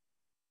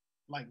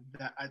 Like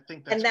that, I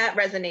think that's. And that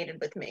resonated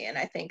with me, and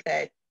I think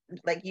that,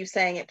 like you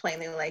saying it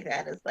plainly like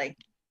that is like,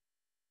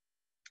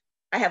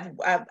 I have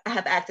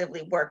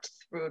actively worked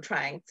through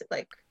trying to,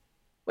 like,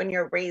 when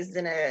you're raised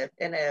in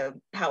a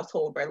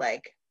household where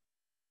like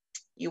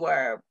you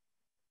are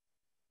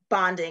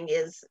bonding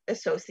is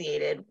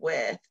associated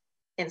with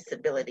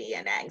instability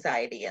and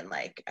anxiety and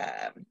like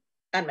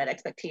unmet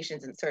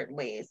expectations in certain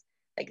ways,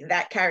 like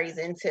that carries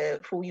into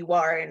who you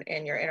are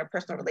in your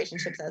interpersonal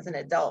relationships as an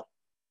adult,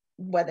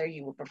 whether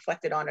you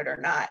reflected on it or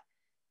not.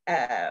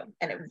 And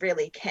it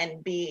really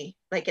can be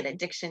like an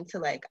addiction to,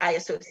 like, I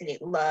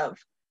associate love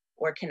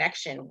or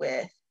connection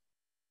with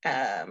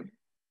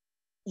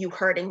you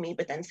hurting me,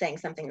 but then saying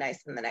something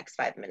nice in the next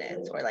 5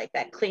 minutes, or like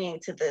that clinging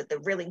to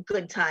the really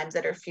good times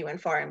that are few and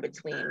far in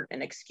between,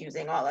 and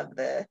excusing all of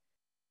that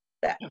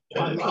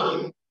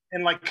pain.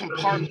 And like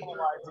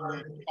compartmentalizing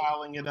it,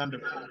 filing it under.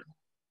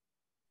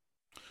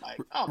 Like,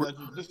 oh,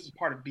 this is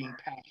part of being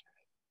passionate.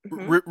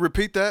 Mm-hmm.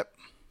 Repeat that.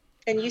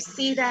 And you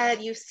see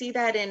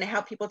that in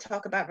how people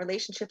talk about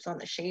relationships on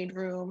the Shade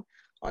Room,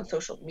 on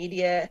social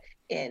media,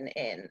 in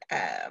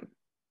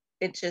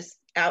it just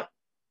out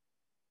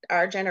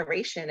our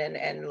generation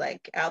and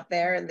like out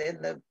there in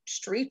the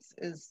streets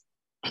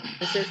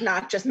this is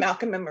not just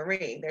Malcolm and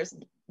Marie. There's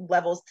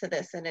levels to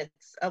this, and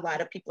it's a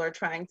lot of people are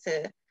trying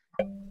to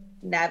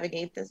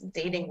navigate this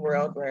dating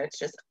world where it's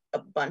just a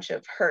bunch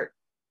of hurt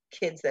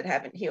kids that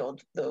haven't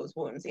healed those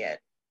wounds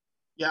yet.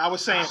 Yeah, I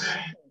was saying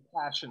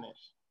passionate.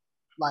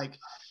 Like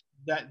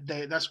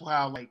that's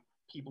how like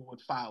people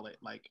would file it,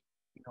 like,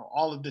 you know,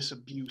 all of this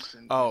abuse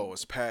and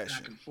it's passion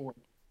back and forth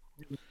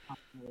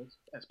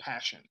as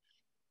passion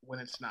when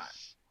it's not.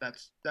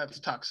 That's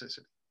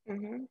toxicity.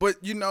 Mm-hmm. But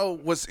you know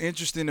what's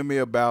interesting to me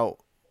about,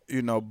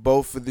 you know,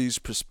 both of these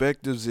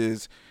perspectives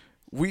is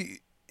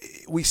we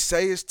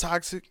say it's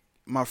toxic.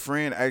 My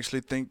friend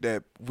actually think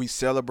that we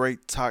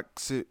celebrate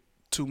toxic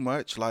too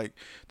much. Like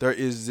there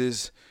is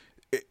this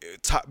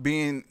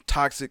being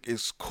toxic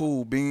is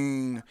cool.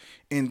 Being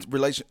in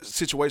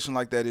situation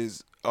like that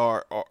is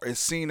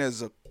seen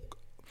as a,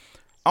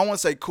 I won't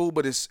say cool,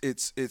 but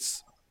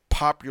it's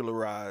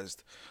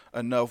popularized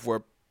enough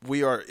where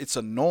it's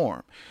a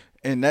norm.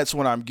 And that's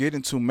what I'm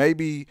getting to.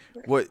 Maybe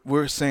what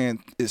we're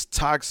saying is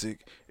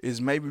toxic is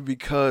maybe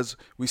because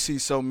we see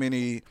so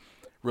many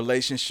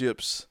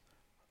relationships,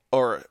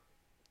 or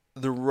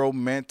the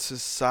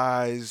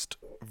romanticized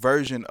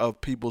version of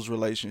people's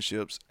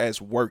relationships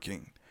as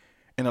working.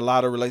 And a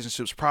lot of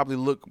relationships probably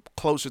look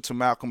closer to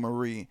Malcolm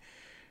Marie,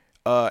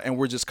 and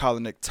we're just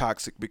calling it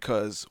toxic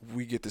because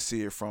we get to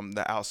see it from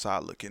the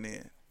outside looking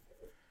in.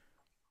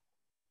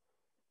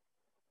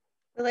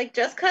 Like,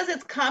 just because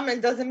it's common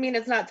doesn't mean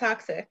it's not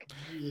toxic.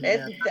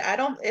 Yeah.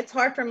 It's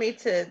hard for me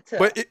to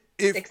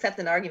accept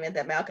an argument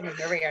that Malcolm and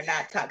Marie are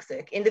not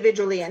toxic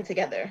individually and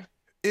together.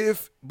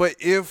 If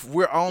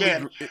we're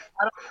only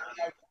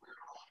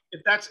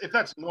if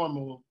that's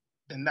normal,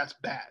 then that's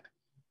bad.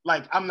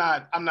 Like I'm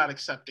not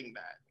accepting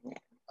that.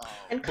 Yeah.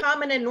 And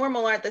common and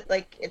normal aren't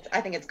like it's. I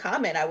think it's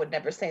common. I would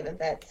never say that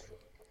that's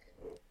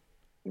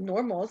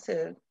normal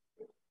to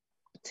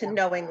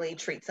knowingly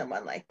treat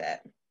someone like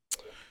that.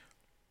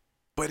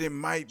 But it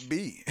might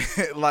be.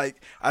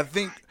 Like I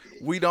think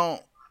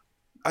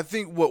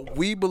what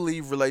we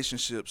believe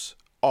relationships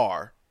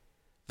are,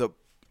 the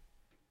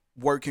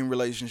working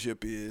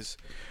relationship is,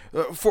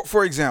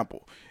 for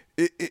example,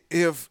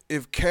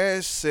 if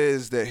Cash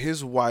says that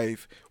his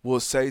wife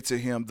will say to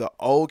him, the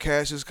old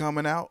Cash is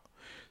coming out,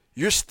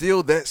 you're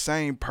still that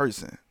same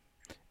person.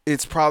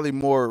 It's probably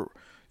more,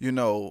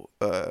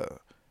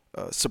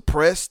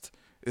 suppressed.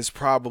 It's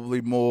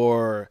probably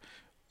more,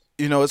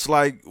 it's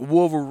like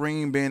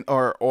Wolverine being,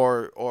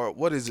 or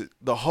what is it?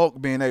 The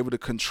Hulk being able to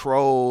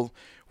control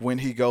when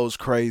he goes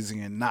crazy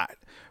and not.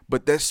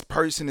 But this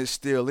person is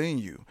still in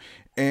you.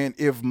 And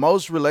if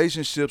most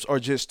relationships are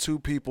just two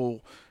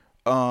people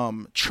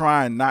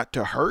trying not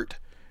to hurt,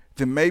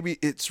 then maybe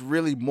it's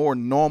really more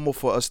normal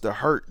for us to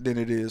hurt than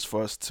it is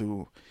for us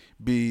to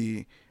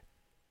be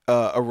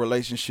a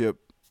relationship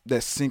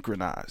that's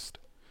synchronized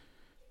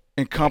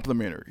and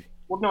complementary.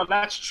 Well, no,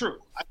 that's true.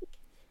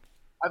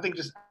 I think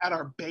just at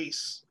our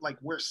base, like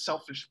we're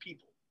selfish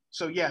people.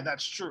 So yeah,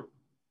 that's true.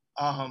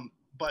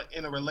 But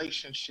in a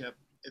relationship,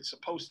 it's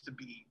supposed to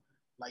be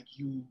like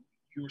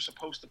you're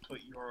supposed to put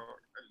your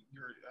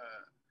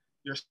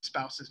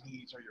spouse's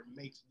needs or your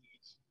mate's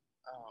needs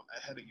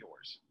ahead of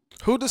yours.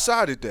 Who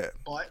decided that?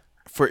 But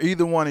For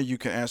either one of you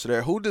can answer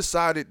that. Who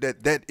decided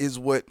that that is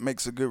what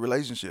makes a good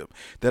relationship?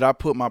 That I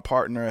put my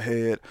partner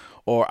ahead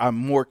or I'm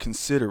more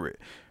considerate.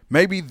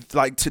 Maybe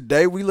like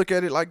today we look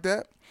at it like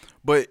that,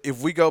 but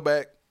if we go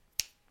back,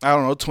 I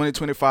don't know, 20,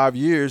 25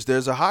 years,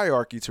 there's a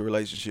hierarchy to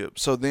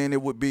relationships. So then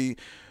it would be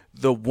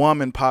the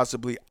woman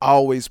possibly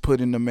always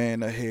putting the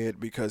man ahead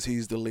because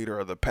he's the leader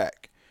of the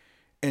pack.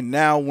 And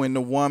now when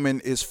the woman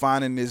is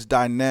finding this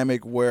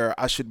dynamic where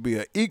I should be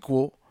an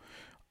equal,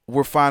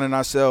 we're finding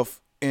ourselves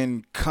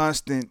in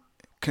constant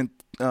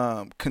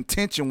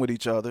contention with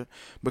each other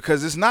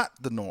because it's not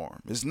the norm.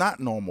 It's not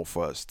normal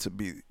for us to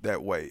be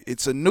that way.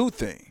 It's a new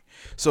thing.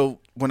 So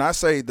when I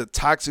say the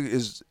toxic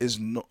is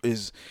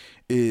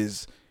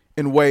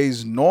in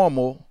ways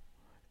normal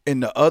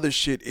and the other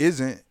shit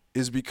isn't,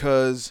 is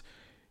because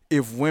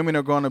if women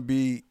are going to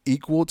be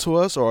equal to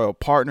us or a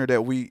partner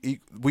that we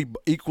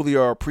equally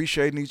are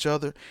appreciating each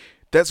other,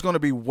 that's going to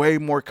be way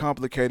more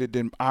complicated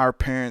than our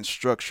parents'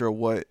 structure of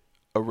what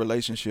a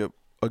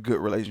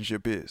good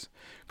relationship is.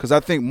 Because I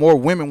think more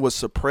women was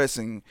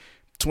suppressing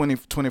 20,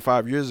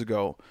 25 years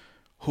ago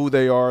who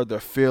they are, their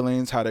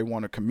feelings, how they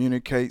want to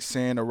communicate,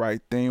 saying the right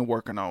thing,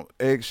 working on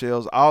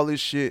eggshells. All this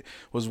shit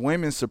was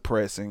women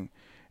suppressing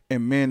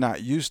and men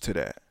not used to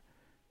that.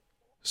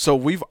 So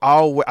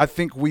I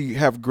think we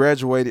have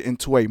graduated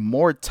into a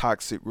more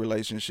toxic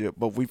relationship,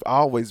 but we've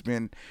always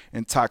been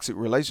in toxic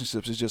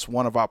relationships. It's just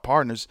one of our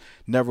partners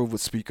never would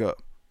speak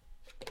up.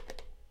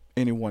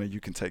 Any one of you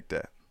can take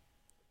that.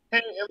 hey,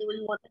 Ellie,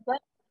 you want to take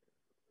that?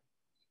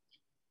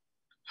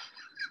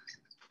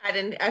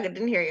 I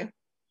didn't hear you.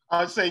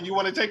 I was saying, you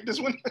want to take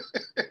this one?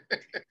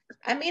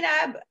 I mean,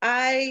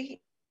 I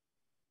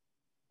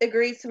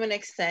agree to an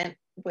extent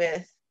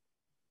with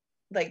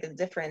like the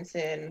difference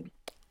in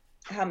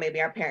how maybe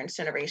our parents'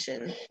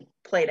 generation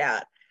played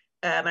out.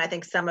 And I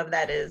think some of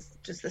that is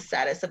just the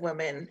status of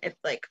women. If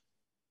like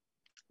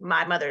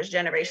my mother's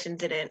generation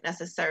didn't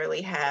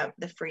necessarily have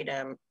the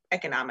freedom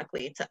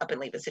economically to up and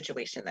leave a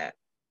situation that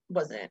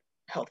wasn't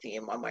healthy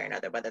in one way or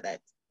another, whether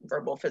that's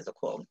verbal,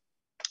 physical,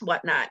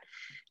 whatnot.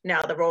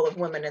 Now the role of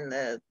women in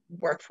the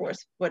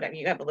workforce, whatever,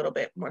 you have a little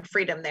bit more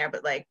freedom there,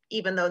 but like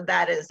even though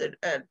that is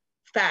a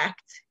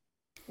fact,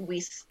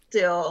 we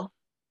still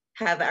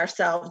have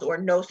ourselves or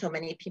know so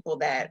many people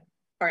that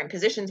are in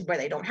positions where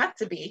they don't have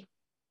to be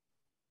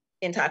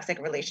in toxic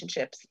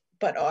relationships,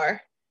 but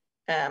are.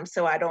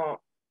 So I don't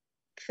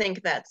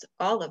think that's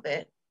all of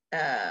it.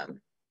 I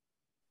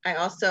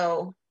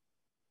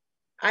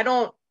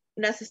don't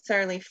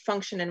necessarily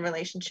function in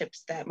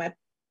relationships that my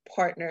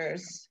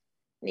partner's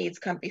needs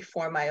come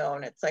before my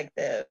own. It's like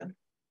the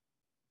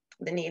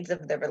needs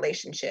of the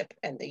relationship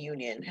and the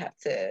union have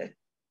to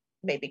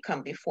maybe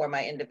come before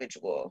my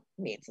individual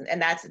needs.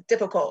 And that's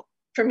difficult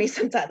for me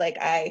sometimes. Like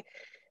I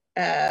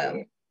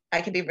can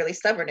be really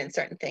stubborn in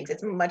certain things.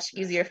 It's much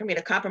easier for me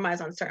to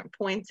compromise on certain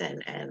points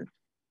and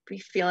be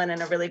feeling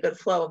in a really good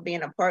flow of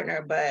being a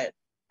partner, but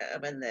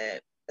in the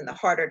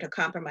harder to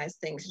compromise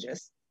things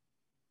just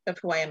of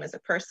who I am as a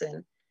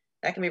person,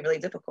 that can be really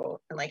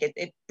difficult. And like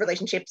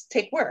relationships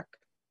take work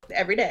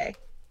every day.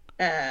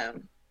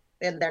 And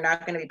they're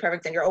not going to be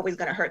perfect, and you're always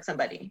going to hurt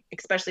somebody,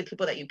 especially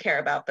people that you care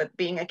about. But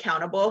being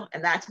accountable,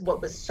 and that's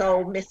what was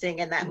so missing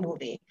in that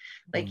movie.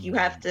 Like you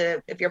have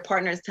to, if your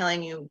partner is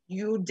telling you,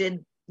 you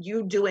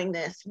doing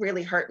this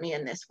really hurt me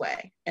in this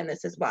way, and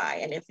this is why.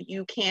 And if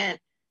you can't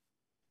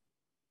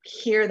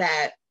hear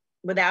that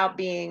without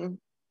being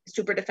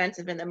super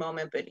defensive in the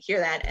moment, but hear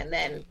that, and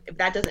then if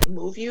that doesn't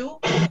move you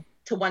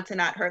to want to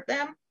not hurt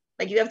them,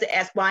 like you have to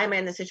ask, why am I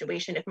in this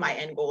situation if my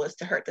end goal is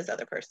to hurt this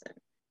other person?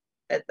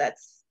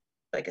 That's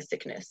like a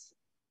sickness.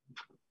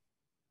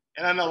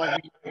 And I know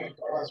like words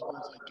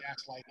like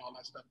gaslight and all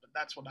that stuff, but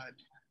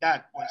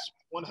that was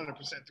 100%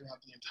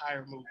 throughout the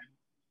entire movie.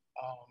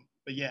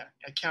 But yeah,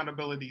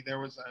 accountability. There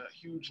was a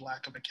huge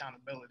lack of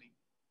accountability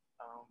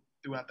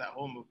throughout that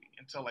whole movie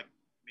until like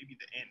maybe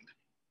the end,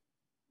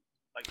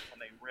 like when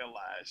they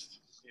realized,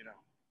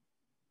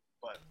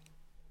 But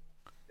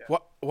yeah.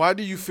 Why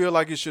do you feel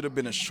like it should have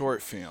been a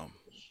short film?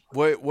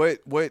 What?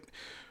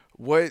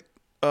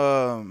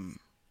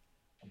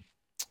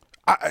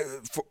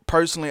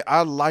 Personally,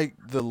 I like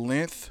the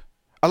length.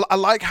 I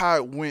like how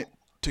it went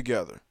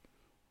together.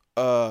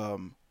 How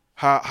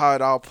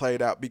it all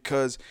played out,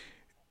 because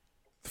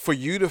for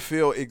you to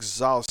feel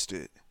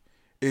exhausted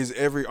is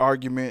every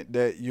argument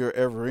that you're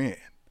ever in,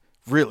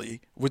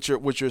 really, with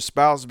your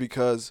spouse,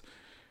 because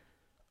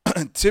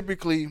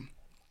typically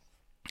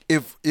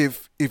if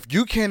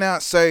you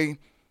cannot say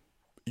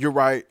you're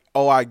right,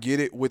 oh I get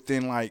it,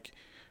 within like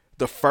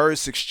the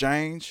first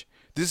exchange,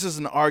 this is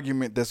an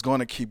argument that's going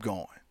to keep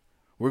going.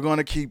 We're going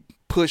to keep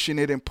pushing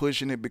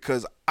it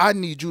because I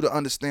need you to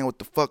understand what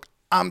the fuck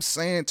I'm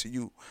saying to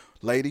you,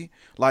 lady.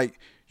 Like,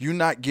 you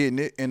not getting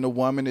it, and the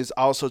woman is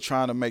also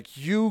trying to make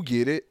you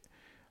get it.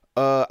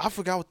 I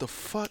forgot what the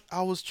fuck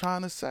I was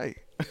trying to say.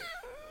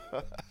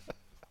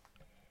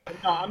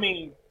 No, I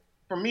mean,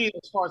 for me,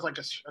 as far as like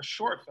a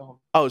short film,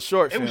 Oh,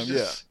 short it film, was yeah.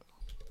 just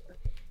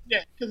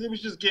yeah, because it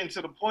was just getting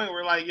to the point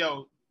where like,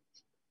 yo,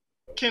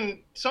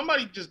 can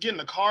somebody just get in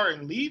the car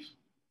and leave?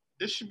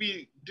 This should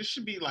be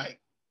like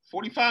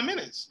 45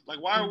 minutes.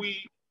 Like, why are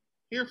we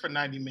here for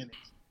 90 minutes?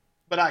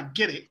 But I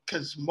get it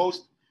because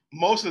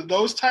most of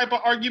those type of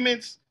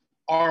arguments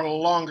are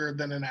longer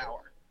than an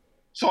hour,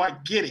 so I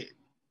get it.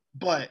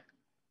 But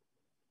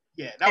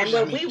yeah, that was And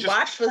just what me. we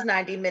watched was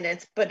 90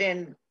 minutes, but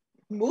in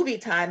movie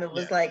time, it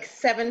was like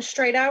 7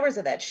 straight hours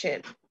of that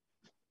shit.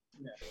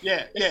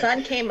 Yeah, The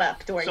sun came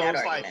up during So that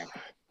it's argument.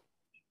 like,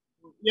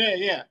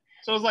 yeah.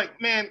 So it's like,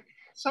 man,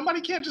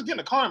 somebody can't just get in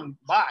the car and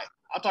bye.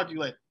 I'll talk to you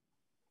later.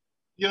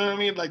 You know what I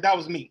mean? Like, that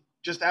was me,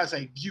 just as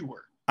a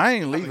viewer. I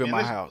ain't I was like, leaving man,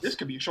 my this house.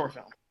 could be a short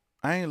film.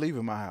 I ain't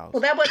leaving my house.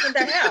 Well, that wasn't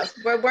their house.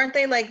 Weren't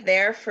they like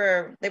there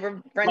for? They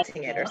were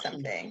renting it or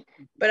something.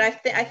 But I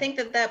think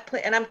that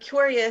play, and I'm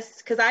curious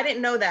because I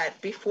didn't know that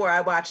before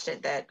I watched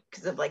it, that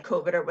because of like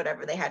COVID or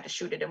whatever, they had to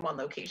shoot it in one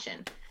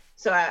location.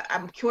 So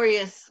I'm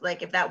curious,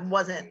 like if that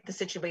wasn't the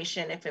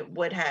situation, if it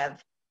would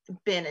have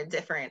been a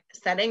different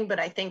setting.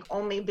 But I think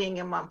only being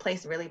in one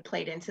place really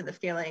played into the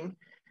feeling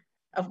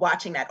of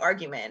watching that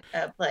argument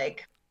of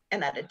like,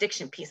 and that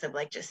addiction piece of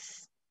like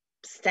just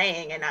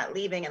staying and not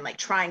leaving and like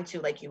trying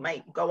to, like, you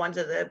might go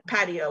onto the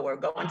patio or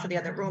go into the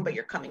other room, but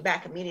you're coming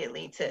back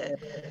immediately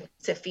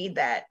to feed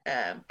that,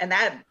 and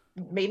that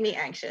made me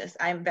anxious.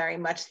 I'm very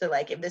much the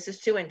like, if this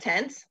is too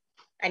intense,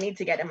 I need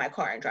to get in my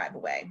car and drive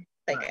away.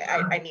 Like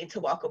I need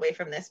to walk away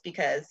from this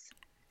because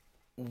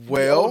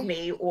the old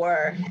me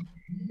or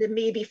the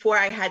me before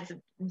I had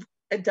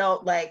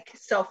adult like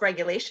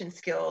self-regulation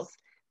skills,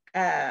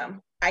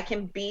 I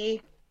can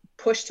be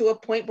pushed to a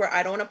point where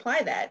I don't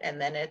apply that,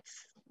 and then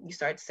you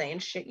start saying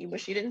shit you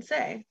wish you didn't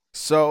say.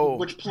 So,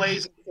 which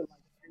plays into like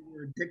they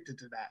were addicted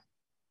to that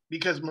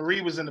because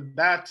Marie was in the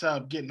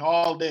bathtub getting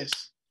all this,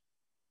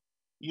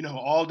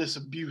 all this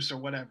abuse or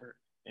whatever,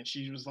 and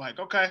she was like,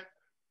 okay,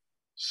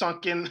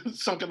 sunk in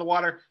the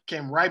water,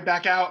 came right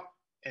back out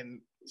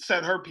and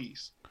said her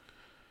piece,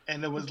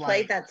 and it was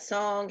played that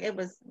song. It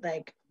was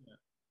like,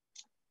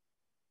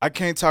 I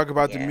can't talk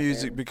about the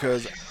music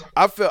because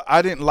I felt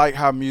I didn't like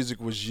how music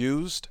was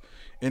used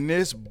in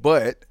this,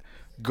 but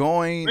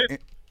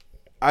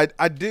I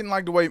didn't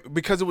like the way,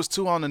 because it was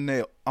too on the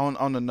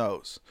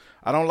nose.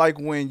 I don't like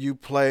when you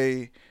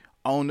play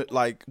on it,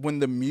 like when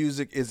the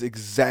music is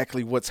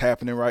exactly what's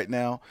happening right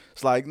now.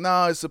 It's like,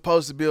 no, it's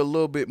supposed to be a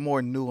little bit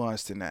more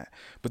nuanced than that.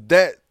 But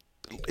that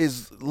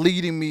is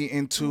leading me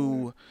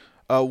into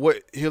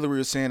what Hillary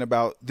was saying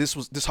about this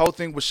whole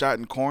thing was shot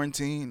in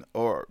quarantine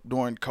or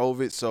during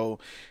COVID. So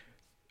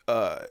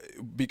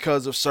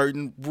because of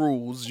certain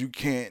rules, you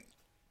can't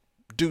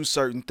do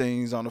certain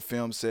things on a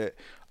film set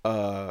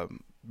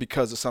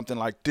because of something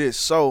like this.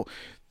 So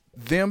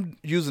them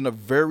using a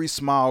very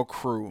small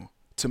crew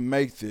to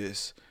make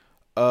this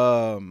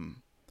and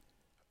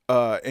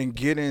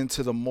get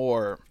into the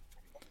more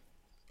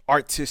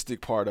artistic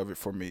part of it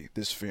for me,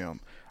 this film.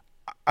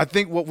 I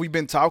think what we've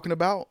been talking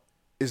about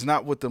is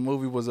not what the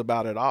movie was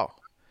about at all.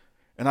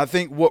 And I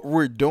think what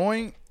we're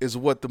doing is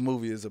what the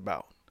movie is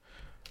about.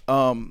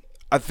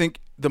 I think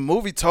the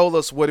movie told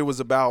us what it was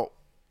about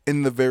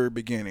in the very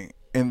beginning,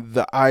 and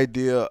the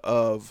idea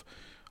of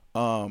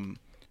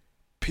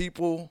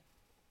people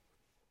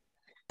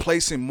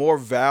placing more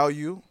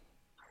value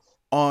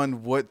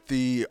on what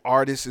the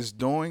artist is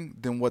doing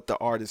than what the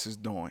artist is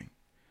doing,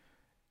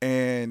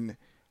 and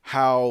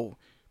how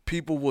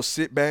people will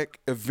sit back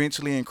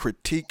eventually and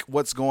critique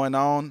what's going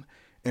on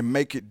and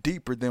make it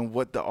deeper than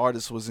what the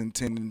artist was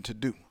intending to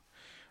do.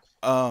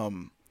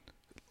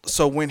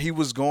 So when he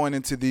was going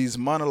into these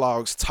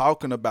monologues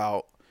talking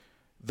about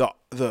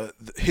the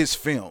his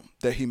film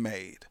that he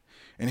made,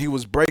 and he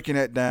was breaking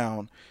that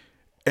down,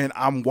 and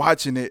I'm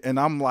watching it and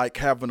I'm like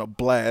having a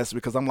blast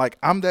because I'm like,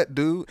 I'm that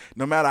dude.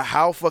 No matter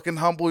how fucking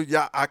humble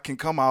I can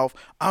come off,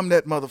 I'm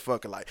that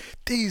motherfucker. Like,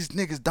 these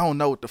niggas don't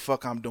know what the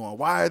fuck I'm doing.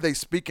 Why are they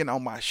speaking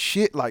on my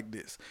shit like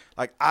this?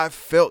 Like, I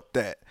felt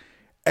that.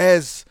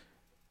 As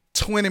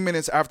 20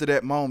 minutes after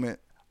that moment,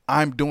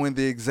 I'm doing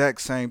the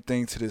exact same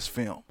thing to this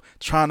film,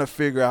 trying to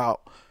figure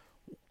out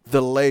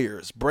the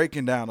layers,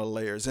 breaking down the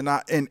layers,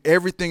 and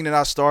everything that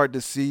I started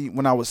to see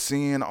when I was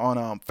seeing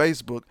on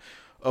Facebook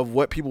of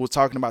what people were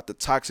talking about, the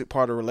toxic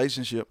part of the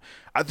relationship.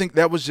 I think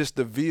that was just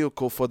the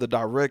vehicle for the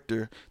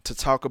director to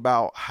talk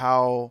about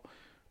how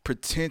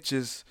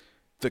pretentious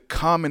the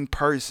common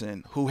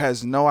person who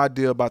has no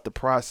idea about the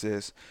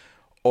process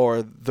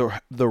or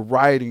the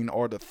writing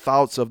or the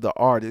thoughts of the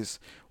artist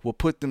will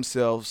put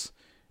themselves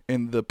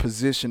in the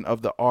position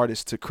of the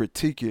artist to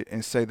critique it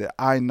and say that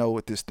I know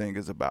what this thing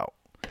is about.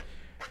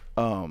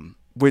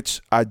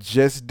 Which I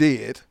just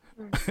did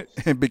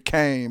and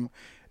became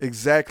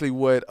exactly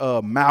what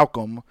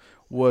Malcolm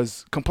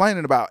was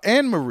complaining about,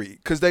 and Marie,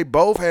 because they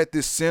both had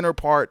this center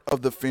part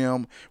of the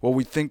film where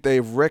we think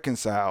they've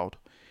reconciled,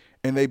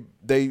 and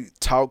they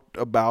talked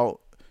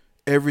about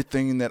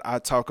everything that I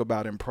talk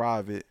about in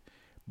private,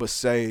 but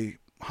say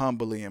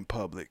humbly in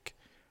public.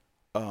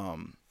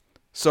 Um,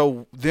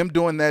 so them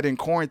doing that in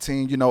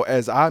quarantine,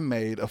 as I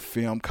made a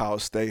film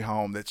called Stay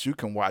Home that you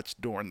can watch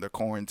during the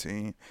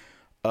quarantine,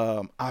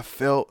 I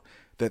felt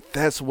that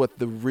that's what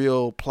the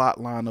real plot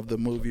line of the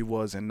movie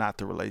was, and not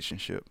the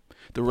relationship.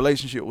 The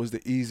relationship was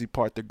the easy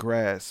part to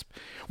grasp,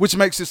 which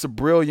makes this a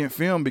brilliant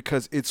film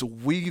because it's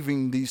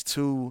weaving these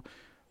two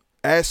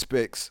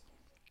aspects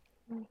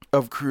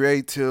of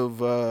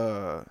creative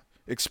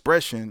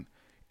expression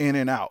in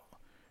and out.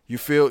 You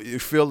feel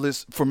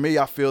this for me.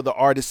 I feel the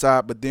artist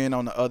side, but then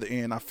on the other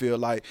end, I feel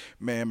like,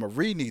 man,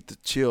 Marie needs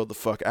to chill the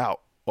fuck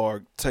out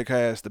or take her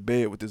ass to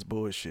bed with this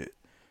bullshit.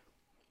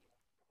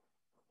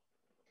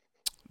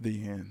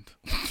 The end.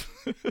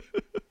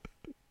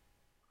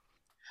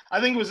 I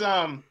think it was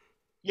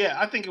yeah,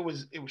 I think it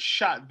was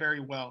shot very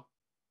well,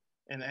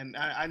 and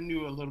I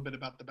knew a little bit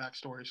about the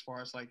backstory as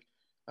far as like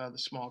the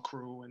small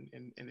crew and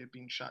it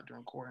being shot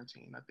during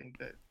quarantine. I think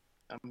that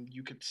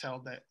you could tell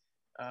that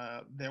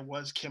there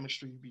was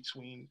chemistry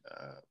between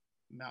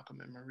Malcolm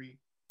and Marie.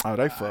 Oh,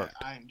 they fucked.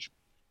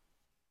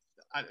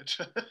 I,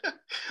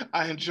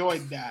 I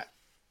enjoyed that,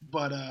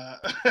 but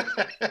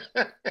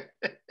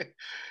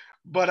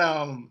but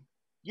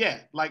yeah,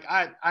 like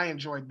I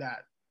enjoyed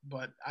that,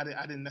 but I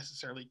didn't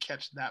necessarily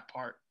catch that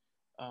part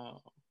uh,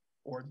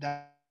 or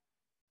that.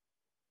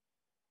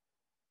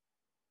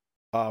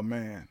 Oh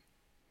man,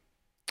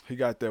 he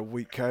got that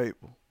weak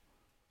cable.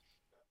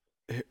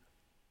 H-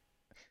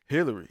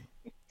 Hillary.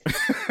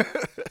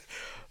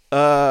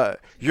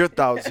 Your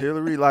thoughts,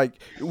 Hillary? Like,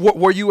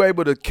 were you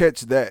able to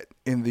catch that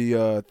in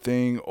the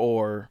thing,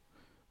 or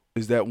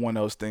is that one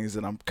of those things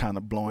that I'm kind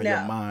of blowing your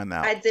No, mind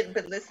out? I did,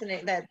 but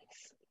listening, that's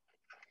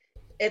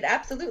it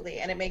absolutely,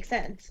 and it makes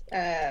sense.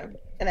 And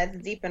that's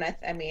deep, and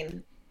I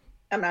mean,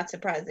 I'm not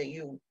surprised that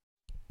you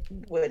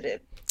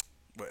would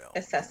Well,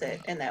 assess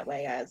it in that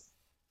way as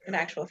an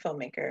actual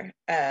filmmaker.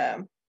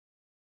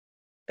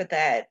 But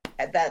that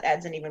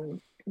adds an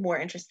even more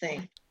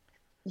interesting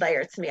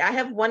layer to me. I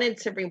have wanted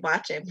to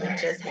rewatch it, but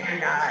just have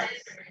not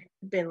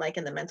been like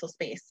in the mental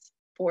space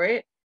for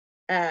it.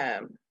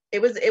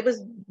 It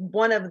was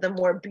one of the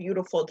more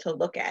beautiful to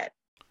look at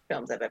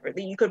films I've ever.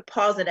 You could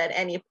pause it at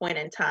any point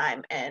in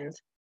time, and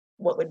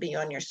what would be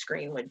on your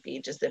screen would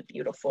be just a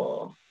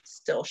beautiful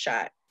still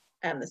shot.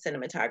 The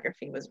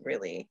cinematography was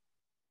really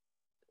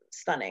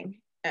stunning.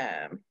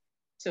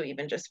 So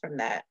even just from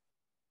that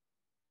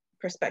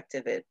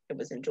perspective, it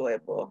was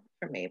enjoyable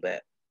for me,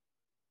 but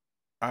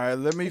all right,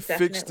 let me it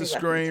fix the definitely left me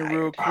screen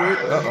real tired.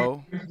 quick.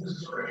 Uh-oh.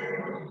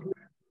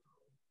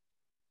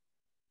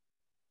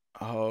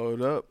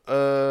 Hold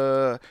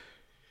up.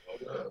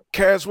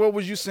 Cass, what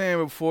was you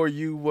saying before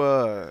you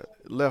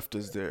left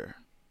us there?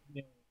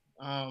 Yeah.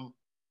 Um,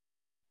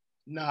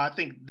 no, I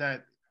think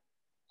that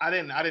I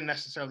didn't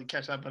necessarily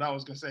catch that, but I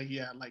was gonna say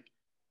yeah, like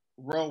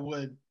Ro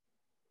would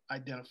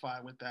identify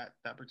with that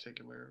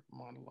particular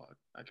monologue.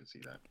 I can see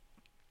that.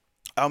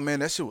 Oh man,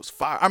 that shit was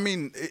fire. I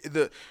mean,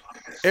 the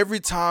every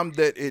time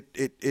that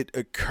it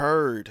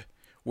occurred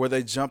where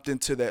they jumped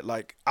into that,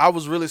 like I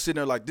was really sitting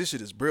there like this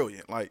shit is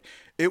brilliant. Like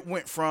it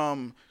went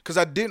from because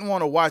I didn't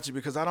want to watch it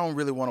because I don't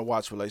really want to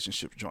watch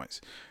relationship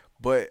joints,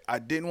 but I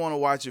didn't want to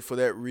watch it for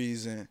that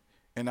reason,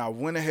 and I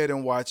went ahead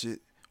and watched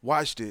it.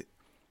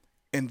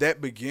 In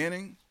that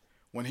beginning,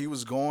 when he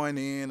was going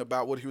in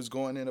about what he was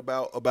going in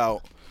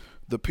about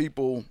the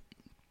people,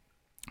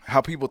 how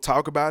people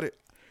talk about it,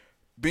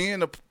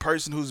 being a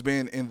person who's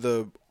been in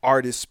the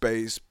artist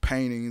space,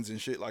 paintings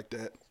and shit like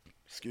that.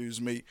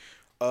 Excuse me.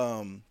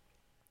 Um,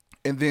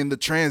 and then the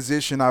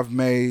transition I've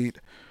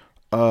made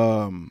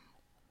um,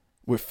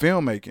 with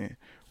filmmaking,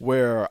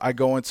 where I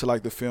go into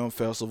like the film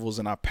festivals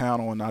and I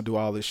panel and I do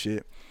all this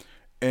shit,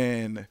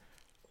 and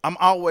I'm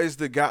always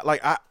the guy.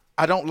 Like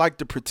I don't like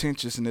the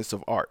pretentiousness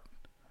of art.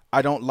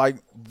 I don't like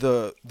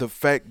the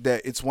fact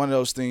that it's one of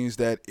those things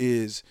that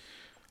is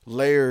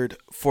layered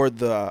for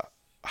the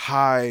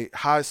high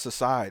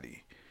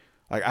society.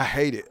 Like I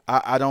hate it.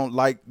 I don't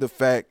like the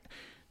fact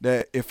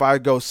that if I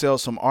go sell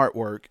some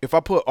artwork, if I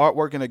put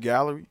artwork in a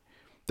gallery,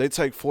 they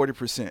take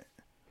 40%.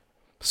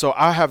 So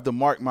I have to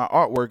mark my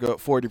artwork up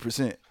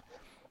 40%.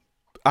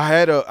 I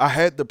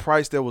had the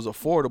price that was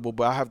affordable,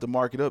 but I have to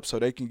mark it up so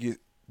they can get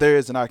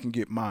theirs and I can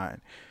get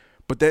mine.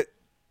 But that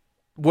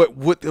what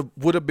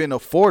would have been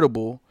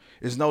affordable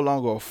is no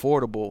longer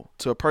affordable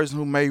to a person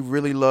who may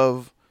really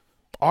love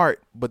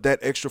art, but that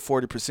extra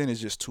 40% is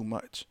just too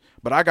much.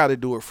 But I got to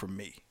do it for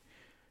me.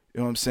 You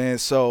know what I'm saying?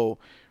 So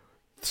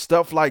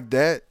stuff like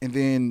that, and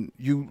then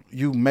you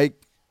make,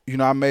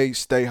 I made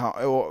Stay Home,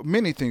 or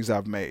many things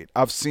I've made.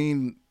 I've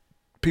seen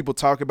people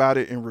talk about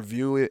it and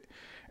review it,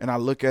 and I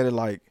look at it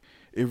like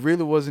it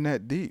really wasn't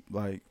that deep.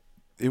 Like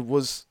it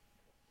was,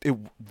 it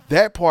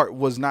that part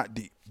was not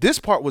deep. This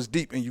part was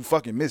deep, and you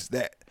fucking missed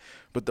that.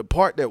 But the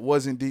part that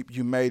wasn't deep,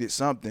 you made it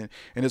something.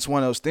 And it's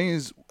one of those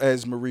things,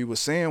 as Marie was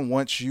saying,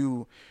 once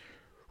you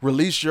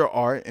release your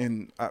art,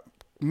 and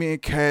me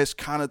and Cash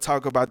kind of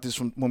talk about this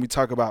when we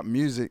talk about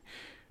music,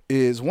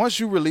 is once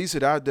you release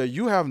it out there,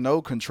 you have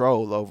no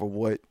control over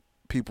what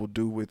people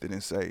do with it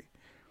and say.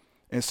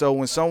 And so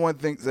when someone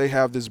thinks they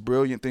have this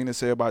brilliant thing to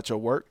say about your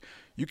work,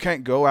 you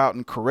can't go out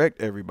and correct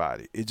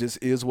everybody. It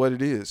just is what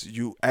it is.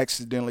 You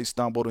accidentally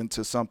stumbled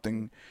into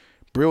something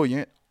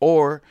brilliant,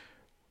 or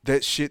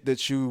that shit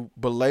that you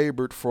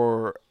belabored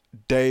for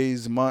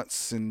days,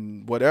 months,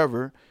 and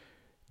whatever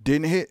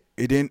didn't hit.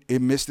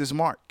 It missed its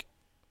mark.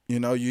 You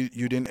know, you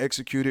didn't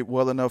execute it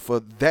well enough for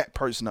that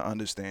person to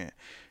understand.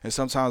 And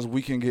sometimes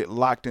we can get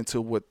locked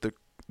into what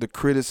the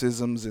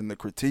criticisms and the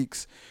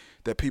critiques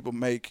that people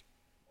make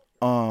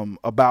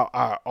about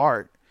our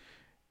art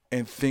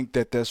and think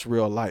that that's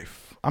real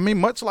life. I mean,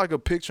 much like a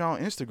picture on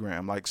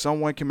Instagram. Like,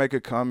 someone can make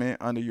a comment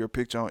under your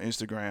picture on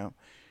Instagram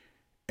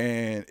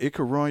and it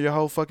could ruin your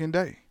whole fucking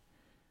day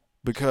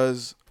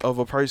because of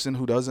a person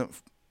who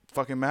doesn't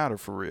fucking matter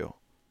for real.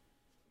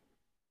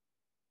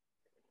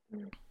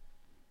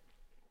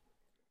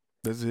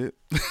 That's it.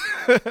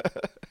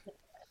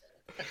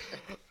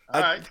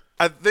 All right.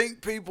 I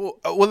think people.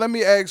 Well, let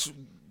me ask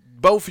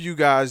both of you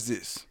guys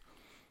this.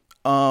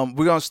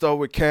 We're gonna start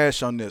with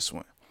Cash on this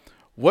one.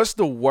 What's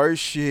the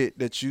worst shit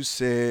that you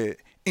said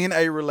in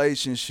a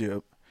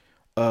relationship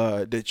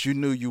that you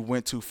knew you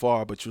went too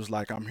far, but you was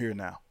like, I'm here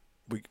now.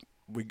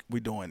 We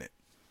doing it.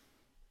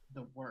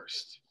 The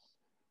worst.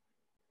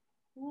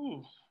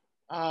 Ooh.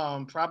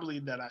 Probably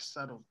that I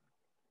settled.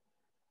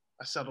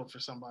 I settled for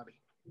somebody.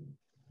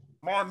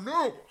 My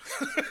new.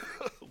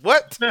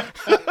 What?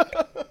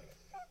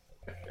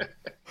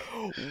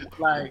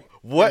 Like,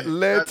 what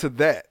led to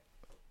that?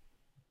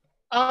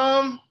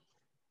 Nah,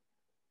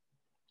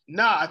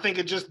 I think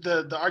it just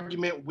the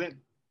argument went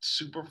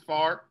super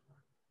far.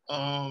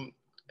 And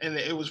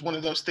it was one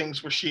of those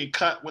things where she had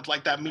cut with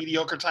like that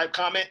mediocre type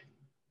comment.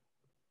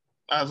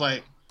 I was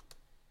like,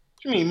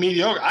 what you mean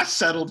mediocre? I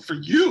settled for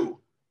you.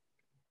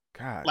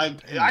 God,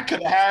 like damn. I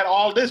could have had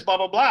all this, blah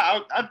blah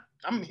blah.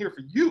 I'm here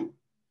for you.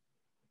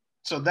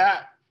 So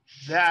that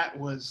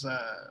was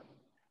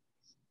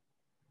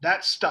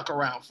that stuck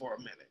around for a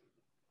minute.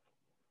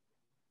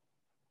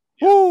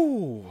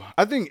 Woo!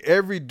 I think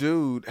every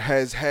dude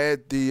has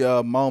had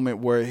the moment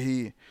where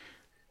he,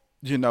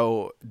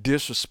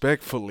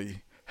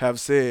 disrespectfully have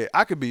said,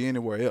 I could be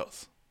anywhere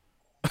else.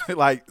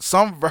 Like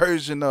some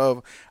version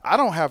of, I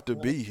don't have to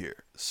be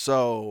here.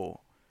 So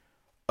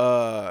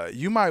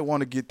you might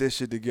want to get this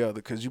shit together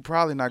because you're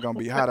probably not going to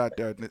be hot out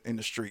there in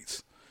the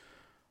streets.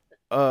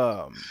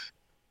 Let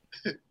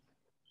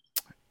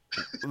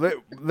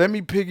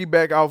me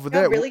piggyback off of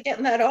You're that. really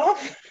getting that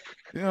off?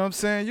 You know what I'm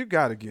saying? You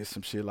got to get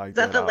some shit like Is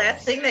that. that the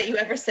last thing that you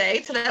ever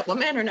say to that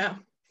woman, or no?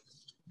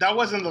 That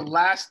wasn't the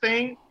last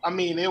thing. I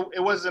mean,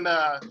 it wasn't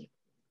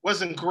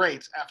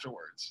great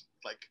afterwards.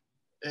 Like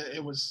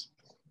it was.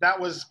 That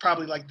was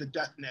probably like the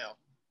death knell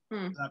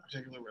of that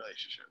particular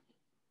relationship.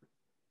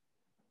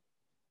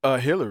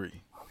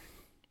 Hillary.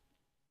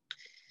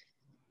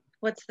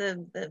 What's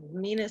the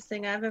meanest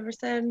thing I've ever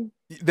said?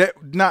 That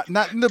not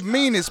the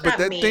meanest, but Not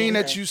that mean, thing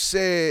that but- you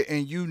said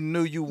and you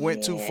knew you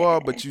went too far,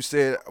 but you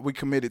said we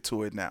committed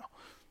to it now.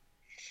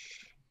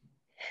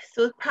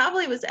 So it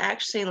probably was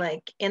actually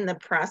like in the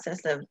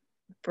process of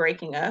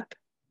breaking up.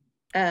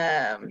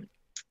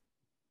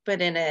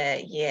 But in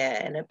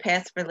a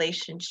past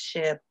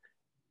relationship,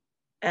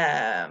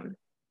 like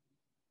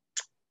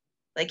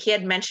he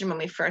had mentioned when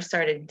we first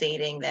started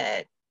dating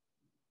that,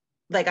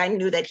 like, I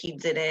knew that he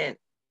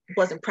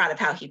wasn't proud of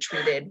how he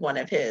treated one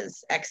of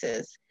his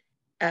exes.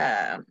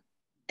 And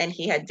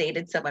he had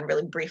dated someone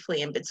really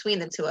briefly in between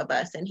the two of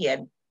us, and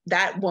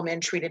that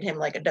woman treated him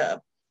like a dub.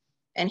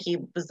 And he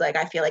was like,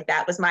 I feel like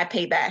that was my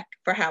payback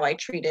for how I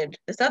treated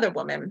this other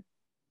woman.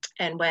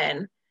 And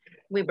when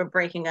we were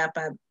breaking up,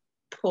 I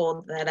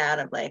pulled that out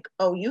of like,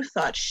 oh, you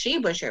thought she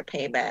was your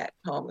payback,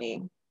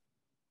 homie.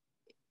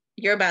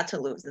 You're about to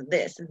lose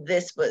this.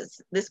 This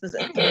was a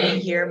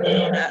 3-year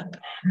build up.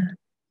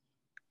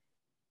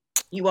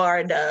 You are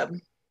a dub.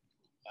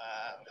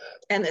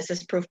 And this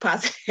is proof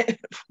positive.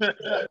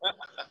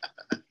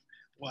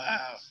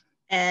 Wow.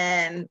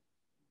 And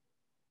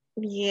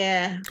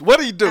yeah.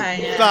 What'd he do?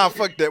 Nah,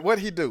 fuck that.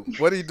 What'd he do?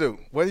 What'd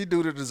he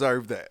do to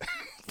deserve that?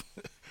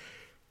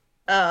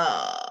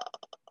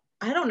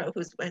 I don't know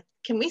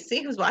can we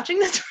see who's watching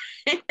this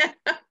right now?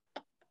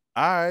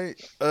 All right.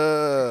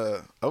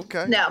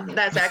 Okay. No,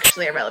 that's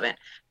actually irrelevant.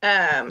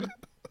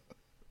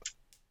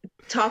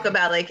 Talk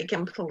about like a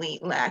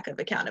complete lack of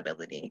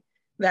accountability.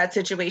 That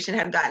situation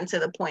had gotten to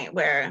the point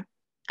where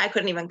I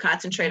couldn't even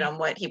concentrate on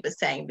what he was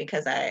saying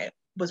because I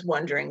was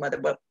wondering whether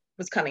what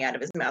was coming out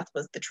of his mouth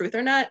was the truth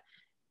or not.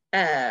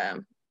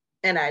 And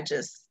I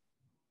just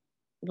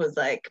was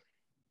like,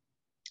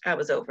 I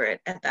was over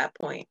it at that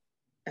point.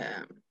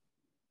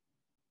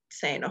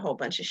 Saying a whole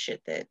bunch of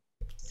shit that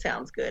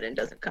sounds good and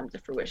doesn't come to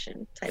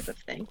fruition type of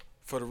thing.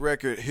 For the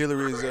record,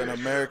 Hillary is an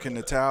American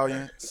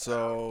Italian,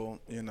 so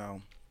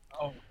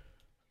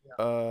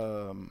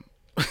Oh.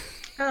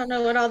 I don't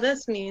know what all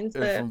this means,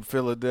 they're but from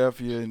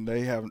Philadelphia, and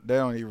they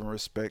don't even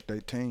respect their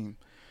team.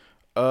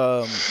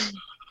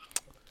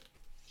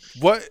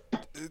 What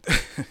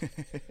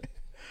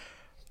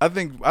I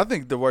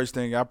think the worst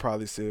thing I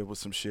probably said was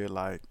some shit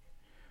like,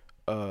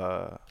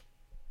 uh,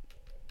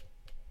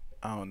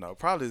 I don't know,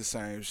 probably the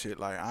same shit.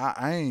 Like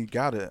I ain't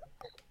got it.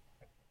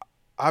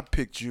 I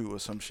picked you or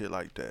some shit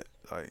like that.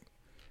 Like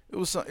it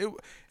was some. It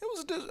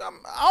was.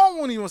 I don't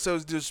want to even say it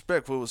was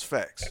disrespectful. It was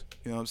facts.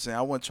 You know what I'm saying?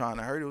 I wasn't trying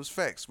to hurt. It was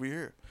facts. We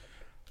here.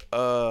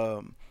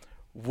 Um,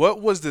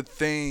 what was the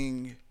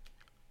thing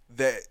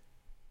that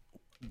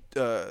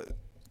uh,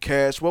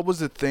 Cash? What was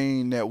the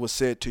thing that was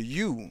said to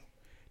you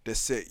that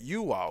set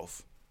you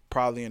off?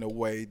 Probably in a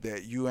way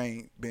that you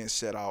ain't been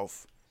set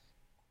off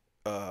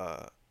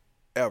uh,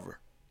 ever.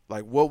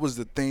 Like, what was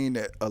the thing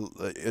that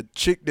a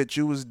chick that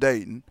you was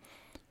dating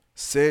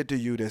said to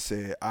you that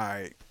said, "All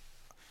right,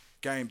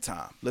 game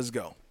time, let's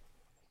go."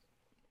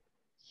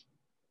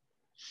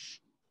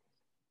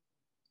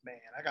 Man,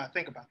 I gotta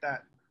think about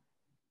that.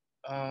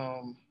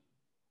 Um,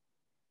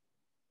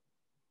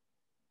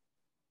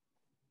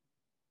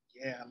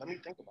 yeah, let me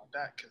think about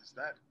that because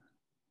that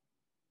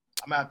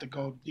I'm gonna have to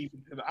go deep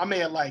into it. I may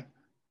have like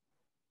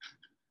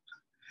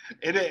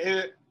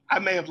it. I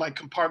may have like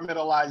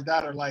compartmentalized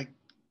that or like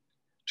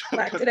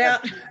Blacked put it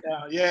that out.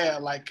 down. Yeah,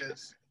 like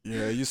cause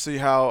Yeah, you see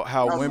how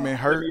I'm women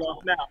throwing me hurt.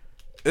 off now.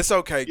 It's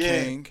okay, Yeah.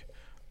 King.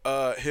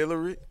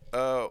 Hillary.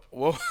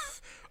 What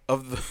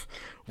of the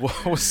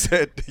what was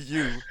said to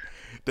you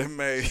that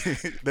made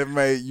that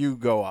made you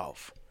go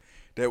off?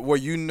 That where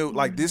you knew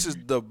like this is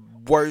the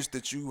worst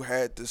that you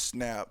had to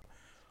snap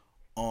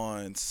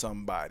on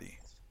somebody.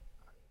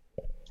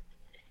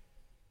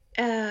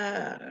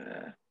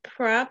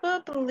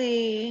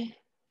 Probably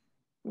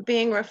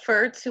being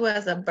referred to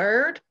as a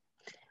bird,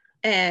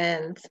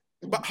 and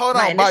But hold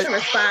my on, by initial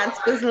response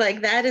was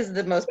like, "That is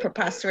the most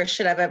preposterous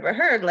shit I've ever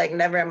heard. Like,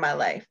 never in my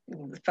life.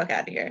 Get the fuck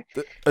out of here."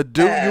 a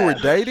dude you were Uh,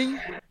 dating.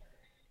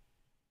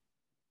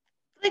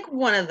 like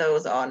one of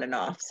those on and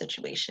off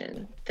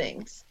situation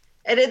things.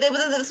 And it was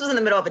this was in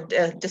the middle of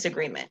a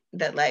disagreement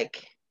that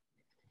like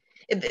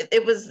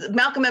it was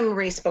Malcolm and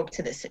Marie spoke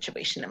to this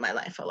situation in my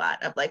life a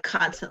lot of like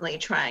constantly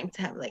trying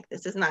to have like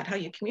this is not how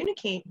you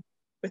communicate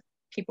with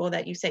people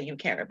that you say you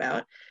care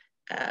about.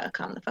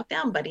 Calm the fuck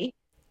down, buddy.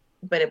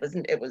 But it was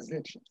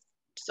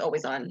just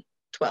always on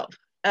 12.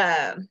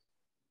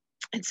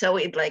 And so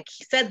it like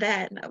he said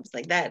that, and I was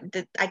like that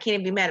I can't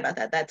even be mad about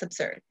that. That's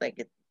absurd. Like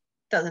it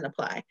doesn't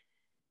apply.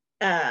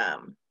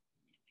 Um,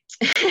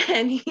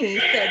 and he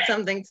said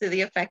something to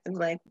the effect of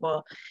like,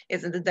 well,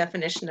 isn't the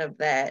definition of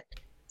that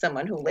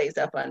someone who lays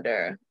up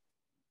under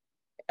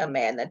a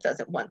man that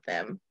doesn't want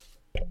them?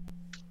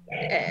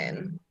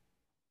 And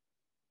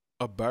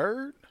A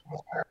bird?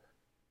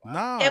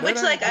 Nah, and that which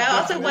ain't like the I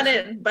also definition.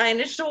 wanted my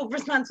initial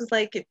response was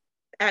like,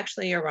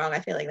 actually you're wrong. I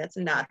feel like that's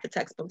not the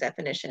textbook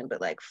definition, but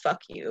like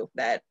fuck you.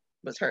 That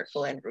was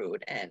hurtful and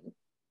rude and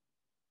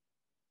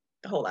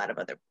a whole lot of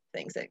other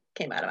things that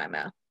came out of my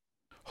mouth.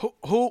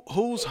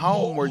 Whose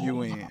home were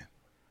you in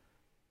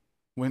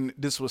when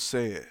this was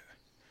said?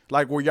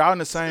 Like, were y'all in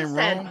the This was same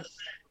said, room?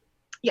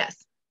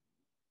 yes,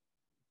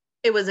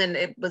 it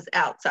was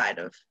outside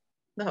of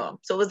the home.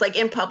 So it was like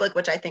in public,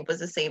 which I think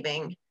was a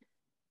saving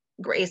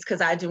grace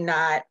because I do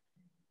not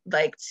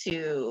like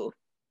to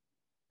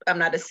I'm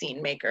not a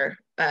scene maker.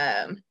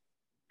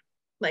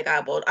 Like I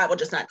will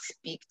just not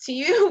speak to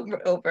you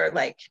over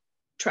like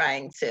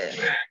trying to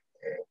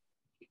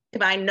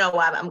if I know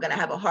I'm gonna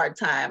have a hard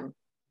time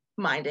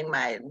minding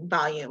my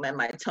volume and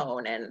my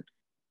tone and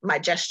my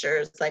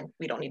gestures, like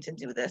we don't need to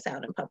do this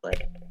out in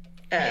public.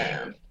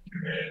 Um,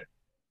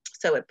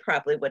 so it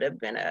probably would have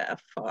been a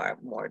far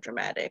more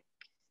dramatic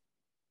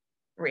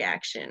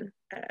reaction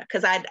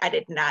because I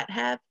did not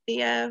have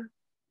the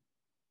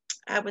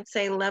I would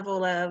say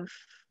level of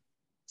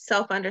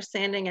self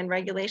understanding and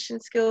regulation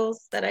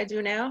skills that I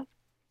do now.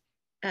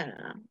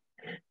 Um,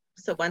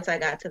 so once I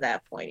got to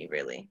that point, he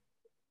really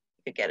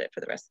could get it for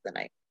the rest of the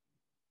night.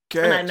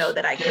 And I know Cash.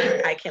 that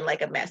I can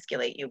like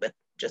emasculate you with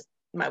just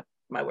my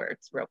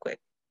words real quick.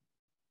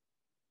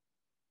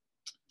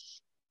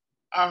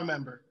 I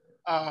remember.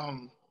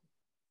 Um,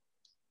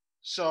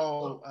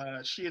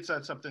 she had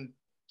said something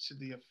to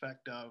the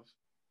effect of,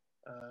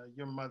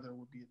 "Your mother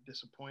would be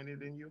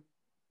disappointed in you,"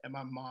 and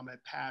my mom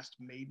had passed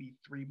maybe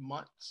 3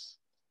 months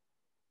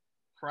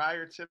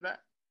prior to that.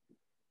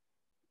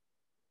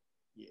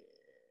 Yeah,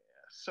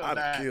 so I'd have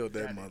that killed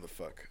that that is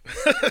motherfucker.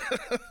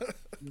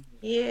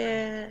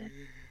 Yeah,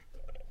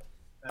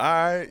 All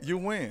that is. right, you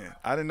win.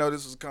 I didn't know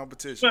this was a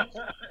competition.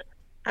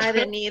 I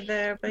didn't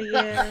either, but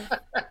yeah,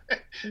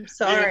 I'm Yeah,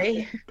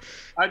 sorry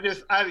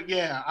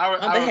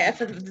on I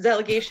behalf of the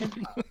delegation.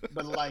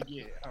 but like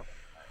yeah, all right,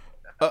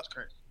 Uh, that's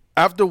crazy.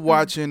 After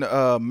watching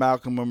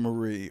Malcolm and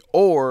Marie,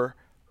 or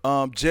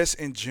just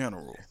in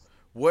general,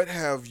 what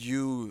have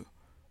you?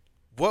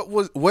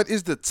 What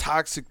is the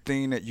toxic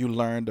thing that you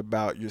learned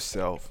about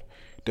yourself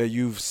that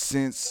you've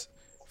since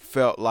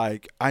felt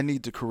like I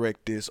need to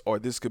correct this, or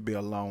this could be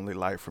a lonely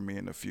life for me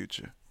in the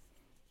future?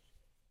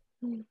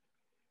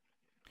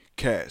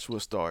 Cash, we'll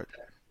start.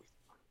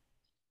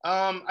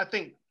 I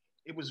think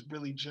it was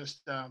really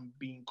just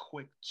being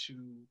quick to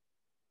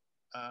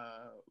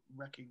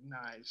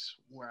recognize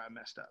where I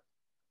messed up.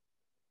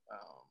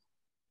 Um,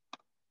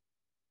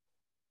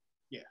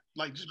 yeah,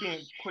 like just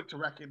being quick to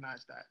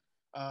recognize that,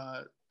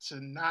 to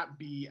not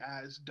be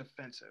as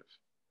defensive.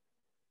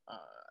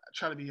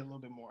 Try to be a little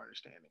bit more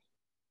understanding.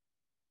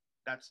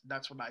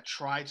 That's what I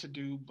try to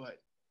do, but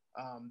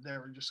there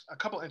were just a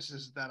couple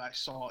instances that I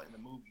saw in the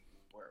movie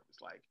where it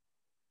was like,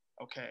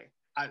 okay,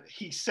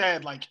 he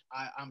said like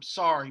I'm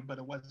sorry, but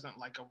it wasn't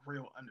like a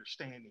real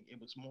understanding. It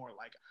was more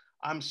like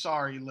I'm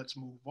sorry, let's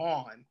move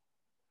on.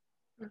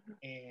 Mhm.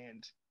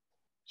 And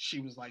she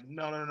was like,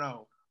 no, no,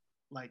 no,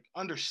 like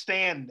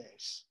understand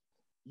this,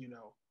 you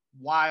know,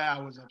 why I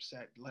was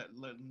upset. Let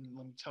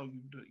me tell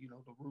you the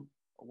the root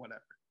or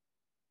whatever.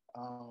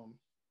 Um,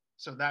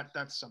 so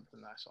that's something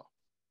that I saw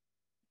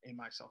in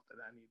myself that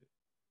I needed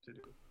to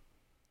do.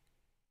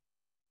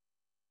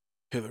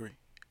 Hillary.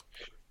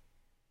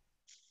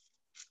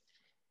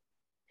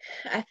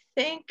 I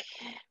think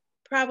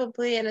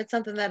probably, and it's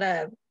something that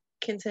I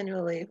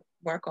continually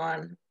work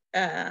on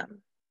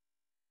um,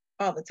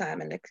 all the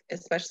time, and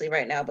especially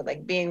right now, but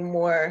like being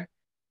more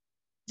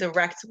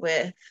direct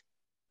with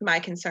my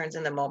concerns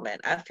in the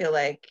moment. I feel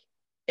like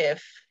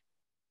if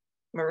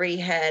Marie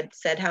had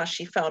said how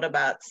she felt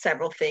about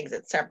several things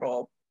at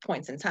several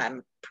points in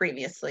time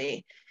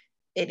previously,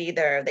 it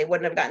either they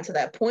wouldn't have gotten to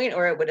that point,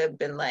 or it would have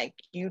been like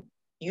you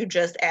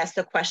just asked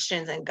the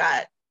questions and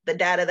got the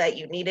data that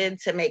you needed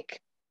to make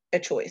a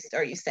choice.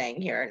 Are you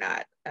staying here or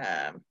not?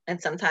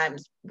 And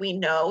sometimes we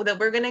know that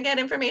we're going to get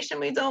information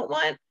we don't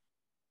want,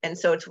 and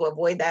so to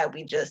avoid that,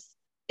 we just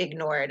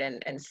ignore it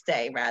and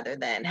stay rather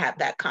than have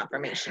that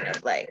confirmation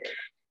of like,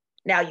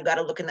 now you got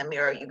to look in the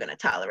mirror. You're going to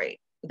tolerate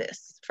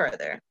this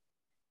further.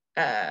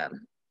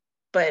 Um,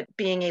 but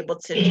being able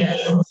to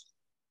just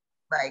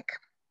like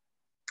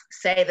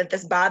say that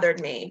this bothered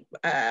me,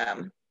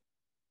 and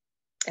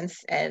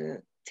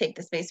take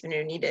the space when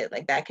you need it,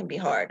 like that can be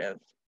hard.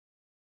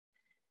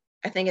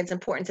 I think it's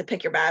important to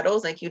pick your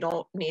battles. Like you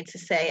don't need to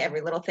say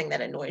every little thing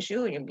that annoys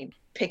you. You'll be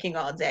picking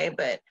all day,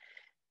 but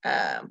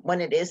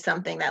when it is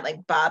something that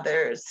like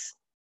bothers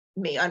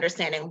me,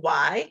 understanding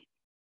why,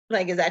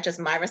 like, is that just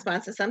my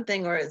response to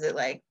something, or is it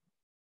like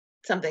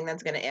something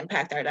that's going to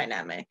impact our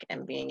dynamic,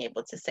 and being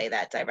able to say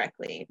that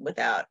directly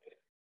without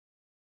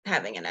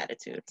having an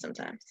attitude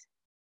sometimes.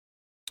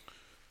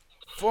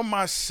 For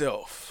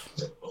myself,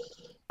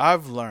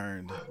 I've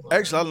learned.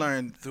 Actually, I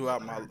learned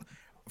throughout my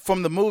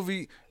from the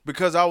movie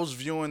because I was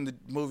viewing the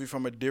movie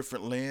from a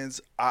different lens.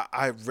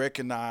 I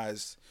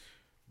recognize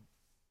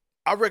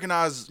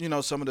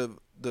some of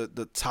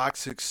the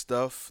toxic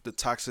stuff, the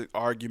toxic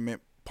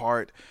argument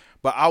part,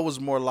 but I was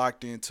more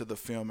locked into the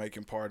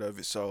filmmaking part of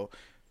it. So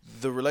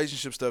the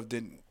relationship stuff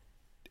didn't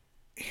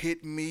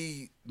hit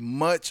me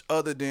much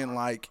other than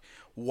like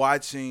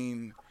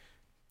watching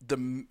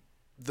the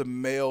the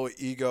male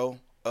ego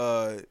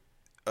uh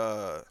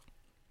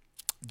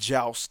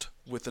joust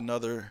with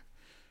another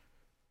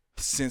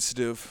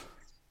sensitive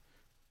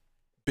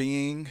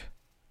being,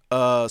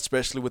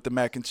 especially with the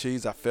mac and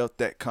cheese. I felt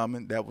that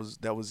coming. That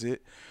was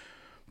it.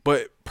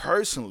 But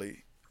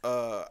personally,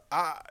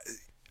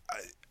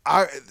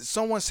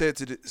 someone said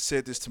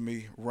this to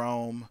me,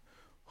 Rome,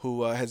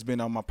 who has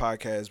been on my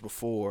podcast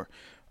before,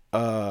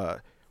 uh,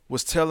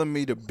 was telling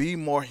me to be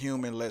more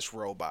human, less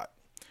robot.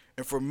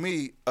 And for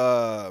me,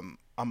 I'm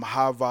a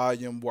high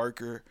volume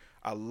worker.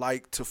 I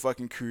like to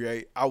fucking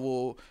create. I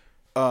will.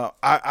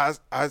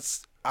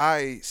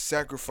 I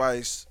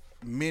sacrifice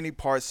many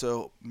parts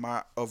of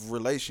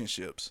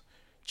relationships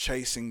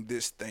chasing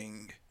this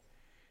thing,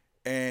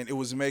 and it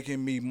was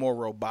making me more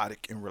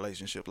robotic in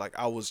relationship. Like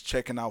I was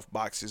checking off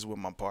boxes with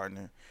my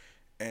partner,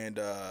 and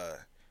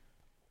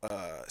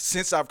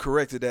since I've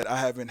corrected that, I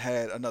haven't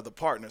had another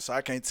partner, so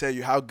I can't tell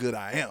you how good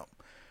I am.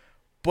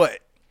 But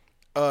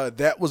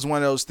that was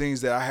one of those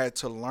things that I had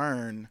to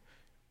learn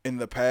in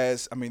the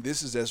past. I mean,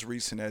 this is as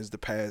recent as the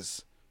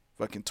past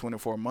fucking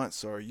 24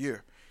 months or a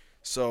year.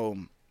 So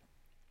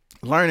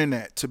learning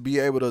that to be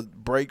able to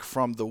break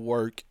from the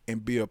work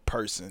and be a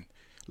person,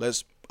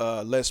 less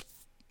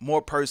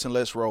more person,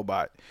 less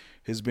robot,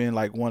 has been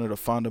like one of the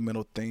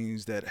fundamental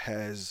things that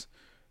has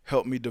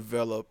helped me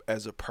develop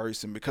as a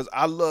person because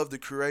I love to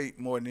create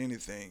more than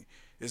anything.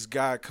 It's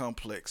God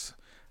complex,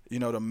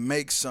 to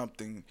make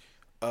something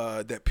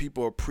that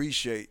people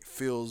appreciate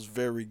feels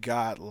very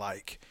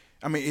godlike.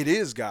 I mean, it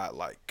is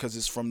godlike because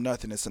it's from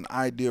nothing. It's an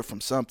idea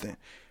from something.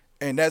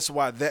 And that's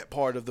why that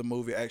part of the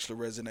movie actually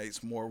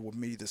resonates more with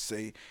me to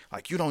say,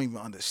 like, you don't even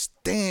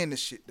understand the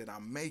shit that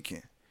I'm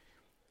making.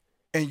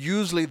 And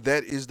usually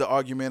that is the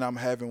argument I'm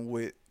having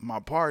with my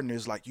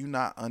partners. Like, you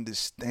not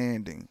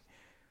understanding.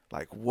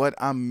 Like, what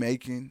I'm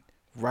making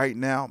right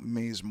now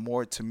means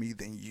more to me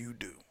than you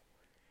do,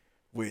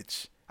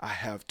 which I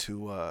have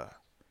to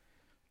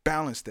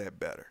balance that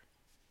better.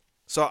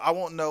 So I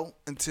won't know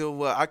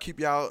until I keep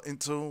y'all in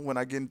tune when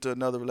I get into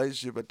another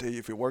relationship. I tell you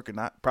if it work or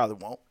not. Probably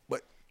won't,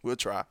 but we'll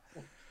try.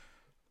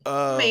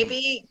 Um,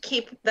 Maybe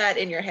keep that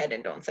in your head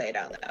and don't say it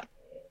out loud.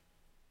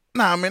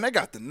 nah, I mean I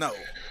got to know.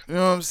 You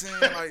know what I'm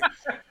saying? Like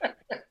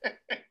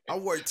I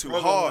work too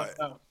Brother, hard. let's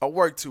go. I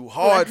work too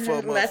Let, hard for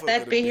a let motherfucker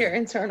that to be your be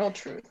internal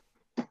truth.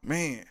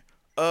 man.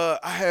 I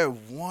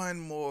have one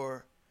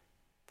more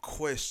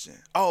question.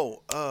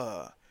 Oh,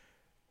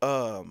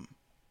 um,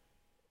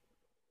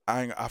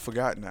 I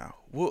forgot now.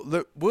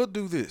 We'll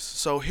do this.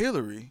 So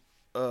Hillary,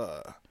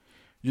 uh,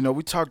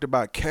 we talked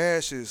about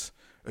Cash's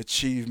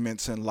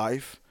achievements in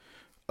life,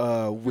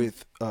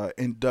 with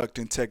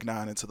inducting Tech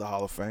Nine into the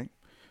Hall of Fame,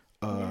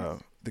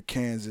 Yes. the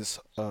Kansas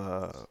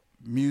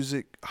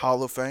Music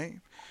Hall of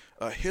Fame.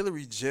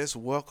 Hillary just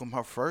welcomed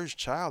her first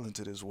child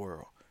into this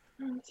world.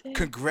 Oh, too.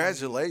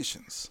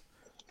 Congratulations.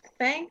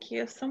 Thank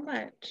you so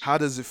much. How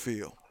does it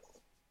feel?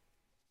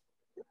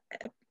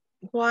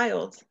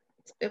 Wild.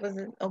 It was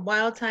a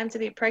wild time to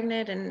be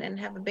pregnant and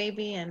have a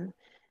baby, and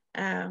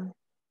um,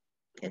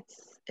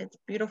 it's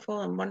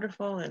beautiful and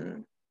wonderful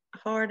and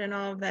hard and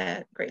all of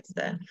that great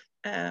stuff.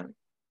 Um,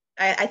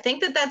 I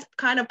think that that's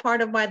kind of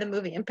part of why the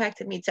movie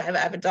impacted me too. I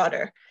have a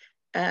daughter,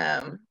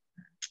 um,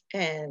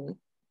 and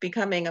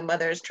becoming a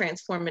mother is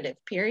transformative,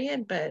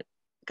 period. But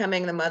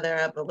becoming the mother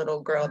of a little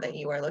girl that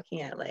you are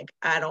looking at, like,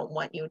 I don't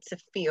want you to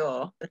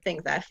feel the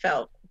things I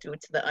felt due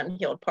to the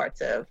unhealed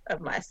parts of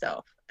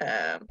myself.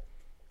 And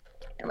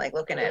like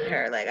looking at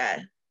her, like I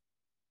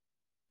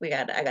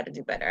got to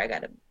do better. I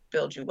got to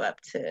build you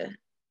up to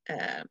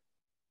um,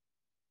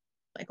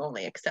 like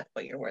only accept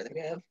what you're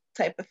worthy of,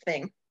 type of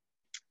thing.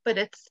 But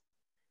it's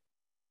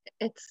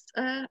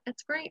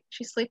great.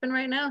 She's sleeping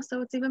right now,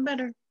 so it's even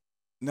better.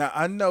 Now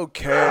I know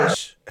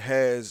Cash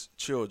has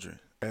children,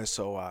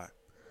 SOI.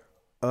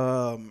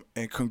 And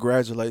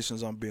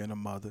congratulations on being a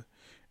mother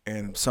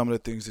and some of the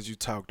things that you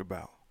talked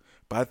about.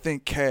 But I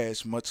think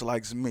Cash, much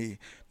like me,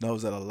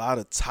 knows that a lot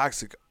of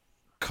toxic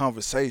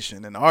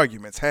conversation and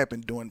arguments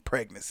happen during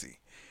pregnancy.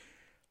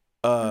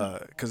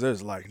 Cause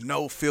there's like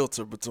no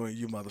filter between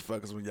you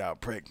motherfuckers when y'all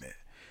pregnant.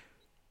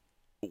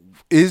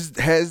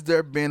 Has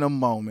there been a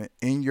moment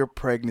in your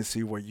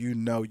pregnancy where you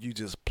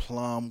just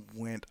plumb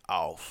went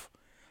off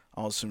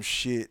on some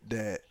shit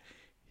that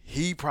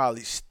he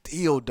probably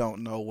still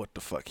don't know what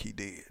the fuck he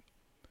did?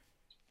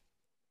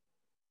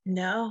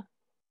 No,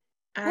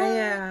 I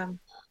What?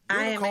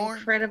 I am Unicorn?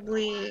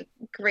 incredibly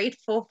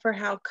grateful for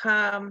how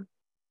calm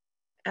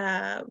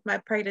my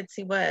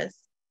pregnancy was.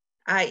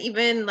 I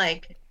even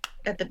like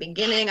at the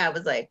beginning I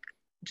was like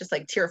just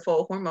like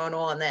tearful,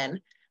 hormonal, and then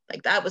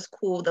like that was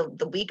cool.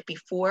 The week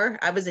before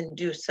I was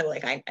induced, so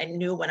like I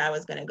knew when I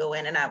was gonna go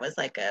in, and I was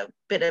like a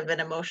bit of an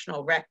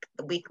emotional wreck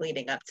the week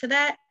leading up to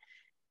that.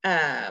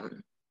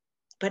 Um,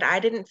 but I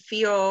didn't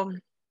feel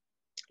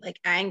like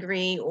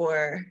angry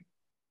or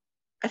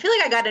I feel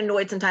like I got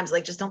annoyed sometimes,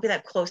 like just don't be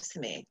that close to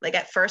me. Like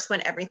at first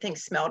when everything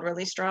smelled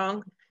really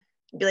strong,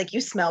 I'd be like,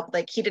 you smell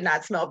like he did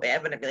not smell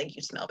bad, but I'd be like,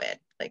 you smell bad.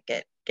 Like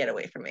get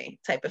away from me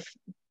type of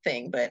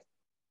thing. But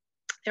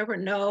there were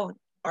no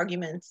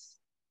arguments.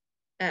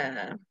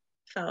 Uh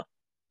felt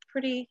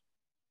pretty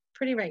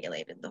pretty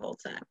regulated the whole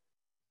time.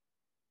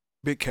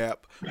 Big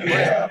cap.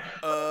 But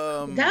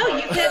No,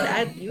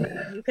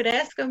 you could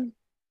ask him.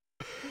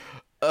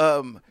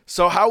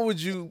 so how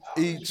would you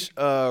each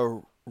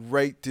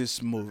rate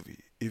this movie?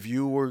 If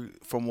you were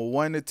from a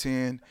 1 to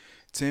 10,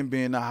 10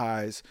 being the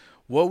highest,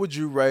 what would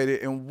you rate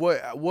it, and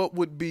what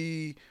would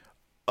be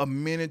a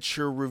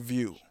miniature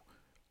review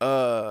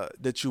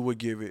that you would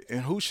give it,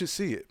 and who should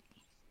see it?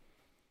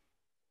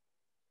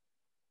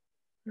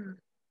 Hmm.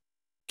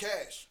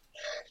 Cash.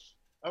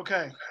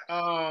 Okay.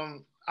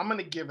 I'm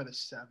gonna give it a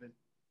 7.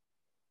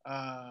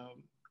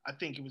 I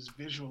think it was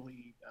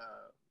visually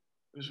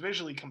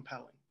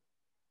compelling,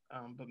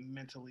 but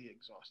mentally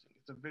exhausting.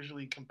 It's a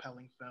visually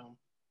compelling film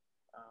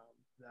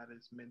that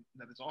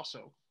is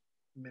also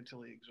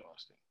mentally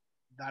exhausting.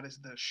 That is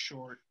the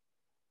short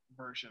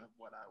version of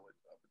what I would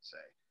say.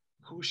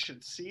 Who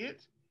should see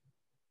it?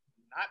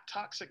 Not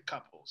toxic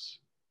couples.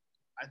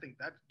 I think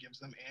that gives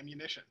them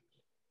ammunition.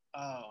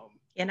 Um,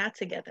 You're not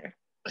together.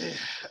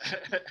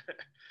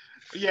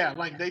 yeah,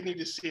 like they need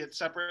to see it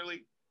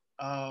separately.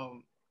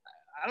 Um,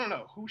 I don't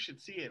know who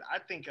should see it. I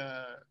think,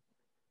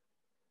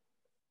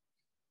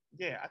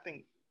 yeah, I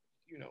think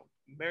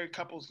married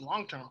couples,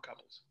 long term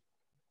couples.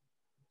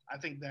 I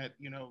think that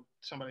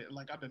somebody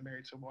like I've been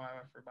married to a wife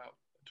for about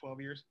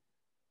 12 years.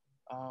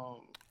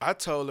 Um, I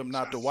told him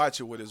not to watch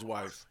it with his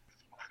wife.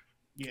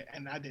 yeah,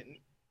 and I didn't.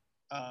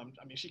 I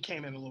mean, she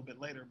came in a little bit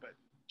later, but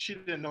she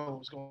didn't know what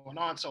was going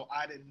on, so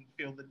I didn't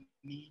feel the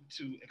need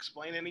to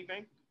explain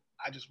anything.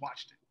 I just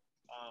watched it,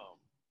 um,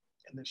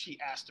 and then she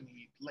asked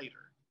me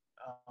later.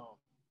 Um,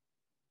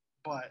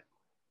 but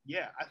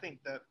yeah, I think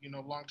that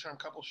long-term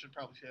couples should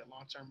probably see it.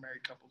 Long-term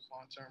married couples,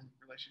 long-term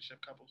relationship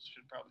couples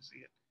should probably see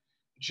it,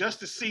 just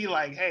to see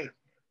like, hey,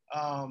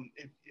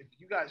 if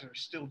you guys are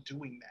still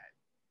doing that,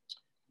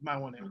 you might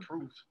want to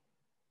improve.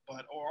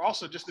 But or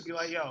also just to be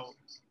like, yo,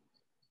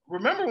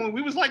 remember when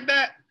we was like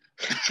that?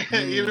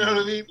 You know what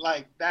I Mm. mean?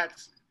 Like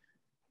that's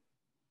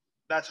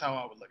how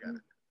I would look at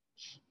it.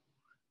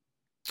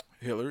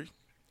 Hillary.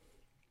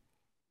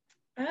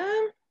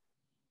 Um,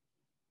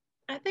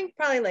 I think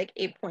probably like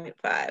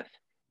 8.5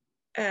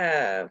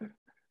 um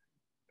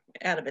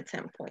out of a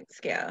 10-point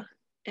scale.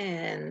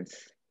 And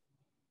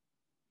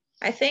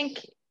I think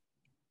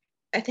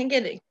I think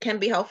it can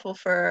be helpful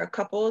for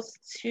couples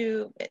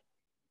to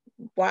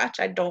watch.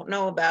 I don't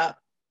know about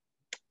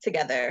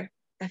together.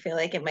 I feel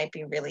like it might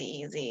be really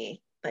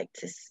easy, like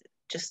to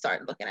just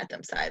start looking at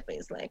them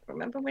sideways. Like,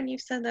 remember when you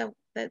said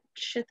that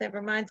shit that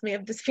reminds me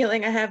of this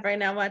feeling I have right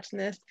now watching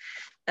this?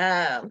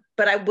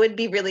 But I would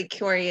be really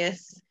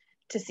curious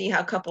to see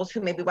how couples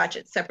who maybe watch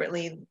it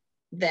separately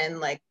then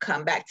like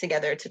come back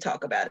together to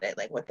talk about it,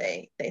 like what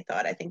they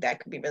thought. I think that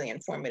could be really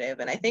informative,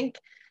 and I think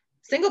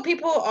single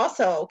people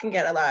also can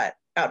get a lot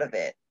out of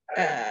it,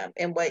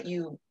 and what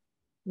you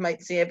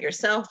might see of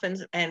yourself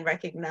and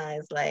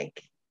recognize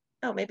like,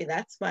 oh, maybe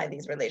that's why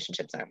these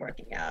relationships aren't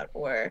working out,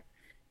 or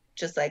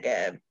just like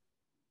a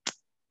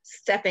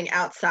stepping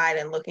outside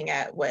and looking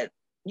at what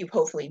you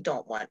hopefully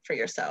don't want for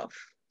yourself,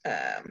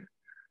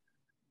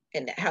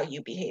 and how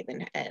you behave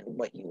and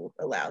what you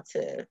allow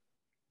to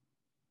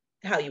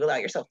how you allow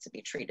yourself to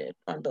be treated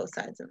on both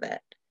sides of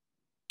that.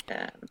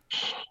 Um,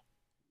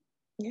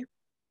 yeah.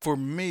 For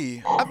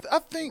me, I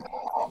think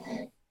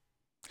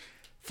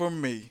for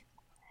me,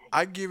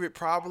 I give it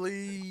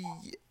probably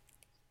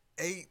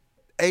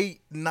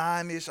eight,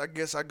 9 ish. I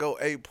guess I go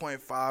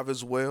 8.5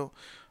 as well.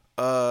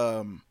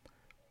 Um,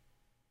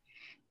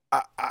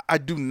 I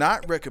do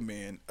not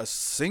recommend a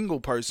single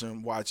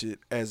person watch it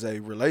as a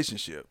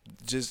relationship.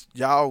 Just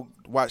y'all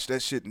watch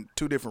that shit in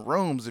two different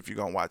rooms if you're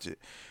gonna watch it.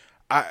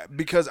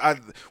 Because I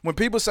when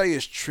people say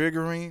it's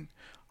triggering,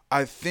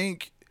 I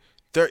think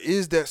there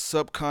is that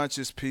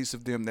subconscious piece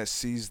of them that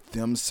sees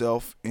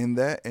themselves in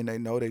that and they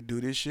know they do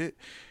this shit,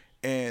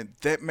 and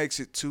that makes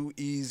it too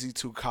easy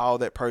to call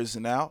that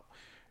person out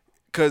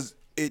because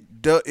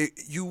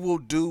you will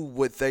do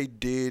what they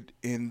did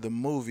in the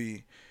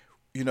movie.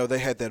 You know, they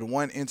had that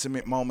one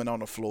intimate moment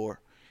on the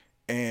floor,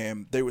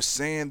 and they were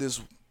saying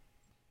this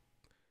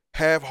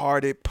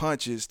half-hearted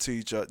punches to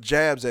each other,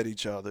 jabs at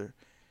each other,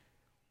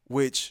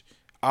 which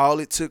all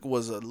it took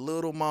was a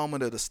little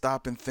moment of to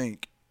stop and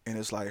think, and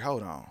it's like,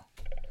 hold on,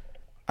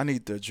 I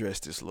need to address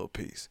this little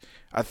piece.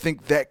 I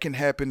think that can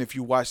happen if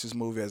you watch this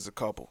movie as a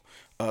couple.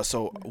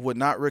 So would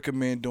not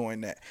recommend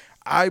doing that.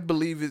 I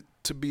believe it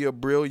to be a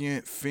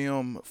brilliant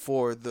film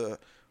for the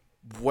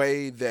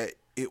way that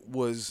it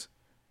was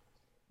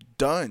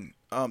done.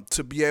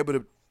 To be able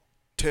to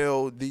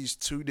tell these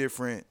two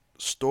different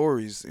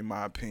stories, in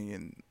my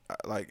opinion,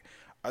 like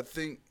I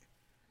think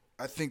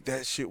I think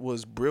that shit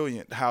was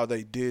brilliant how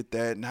they did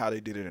that and how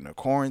they did it in a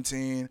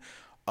quarantine.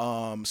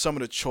 Some of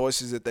the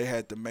choices that they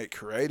had to make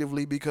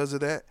creatively because of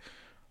that.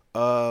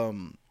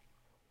 Um,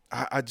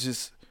 I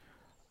just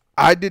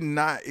I did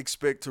not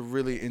expect to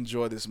really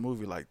enjoy this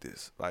movie like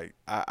this. Like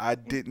I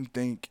didn't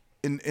think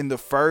in the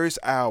first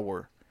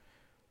hour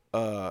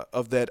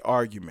of that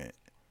argument,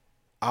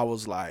 I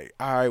was like,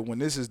 all right, when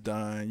this is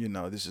done,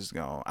 this is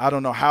gone. I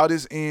don't know how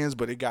this ends,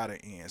 but it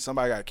gotta end.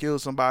 Somebody gotta kill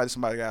somebody.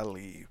 Somebody gotta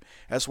leave.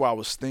 That's what I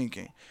was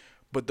thinking.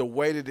 But the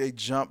way that they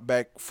jump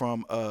back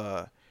from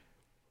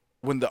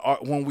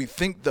when we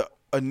think the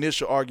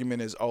initial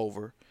argument is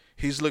over,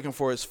 he's looking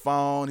for his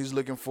phone. He's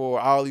looking for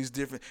all these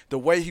different. The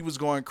way he was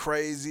going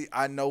crazy,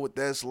 I know what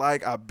that's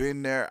like. I've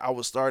been there. I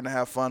was starting to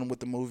have fun with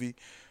the movie,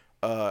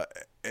 uh,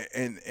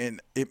 and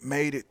it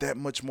made it that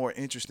much more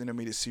interesting to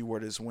me to see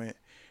where this went.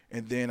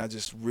 And then I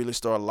just really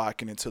started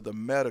locking into the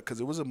meta because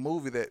it was a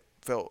movie that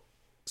felt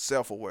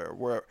self-aware,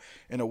 aware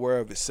and aware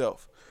of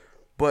itself.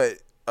 But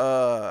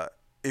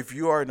if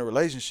you are in a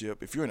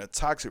relationship, if you're in a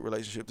toxic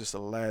relationship, this is the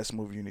last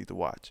movie you need to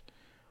watch.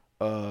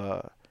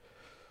 Uh,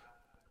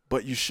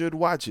 but you should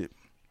watch it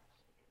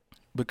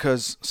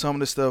because some of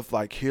the stuff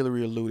like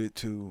Hillary alluded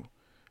to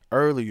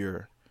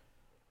earlier,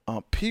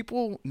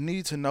 people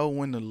need to know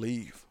when to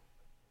leave.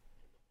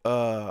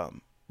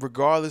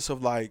 Regardless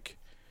of like,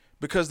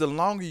 because the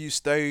longer you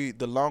stay,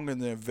 the longer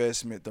the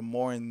investment, the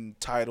more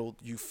entitled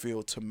you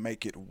feel to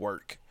make it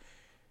work,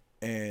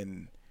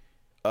 and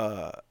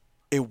uh,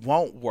 it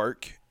won't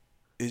work.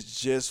 It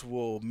just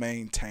will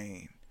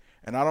maintain.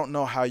 And I don't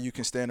know how you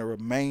can stand a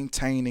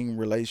maintaining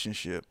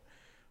relationship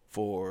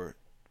for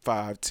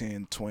 5,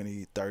 10,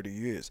 20, 30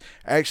 years.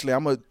 Actually,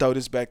 I'm gonna throw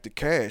this back to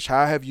Cash.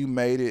 How have you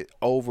made it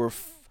over?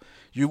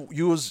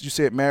 You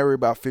said married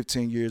about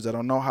 15 years. I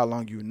don't know how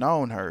long you've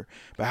known her,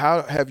 but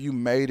how have you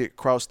made it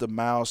across the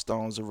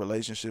milestones of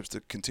relationships to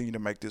continue to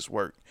make this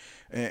work?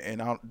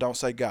 And don't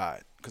say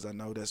God because I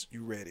know that's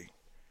you ready.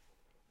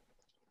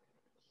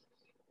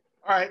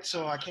 All right,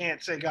 so I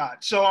can't say God.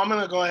 So I'm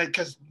gonna go ahead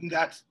because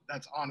that's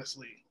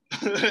honestly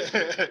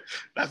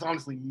that's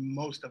honestly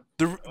most of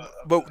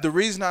But the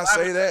reason I what I say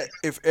would say. that,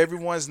 if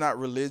everyone's not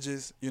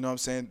religious, you know what I'm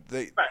saying,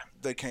 Right,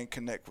 they can't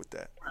connect with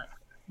that. right.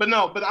 But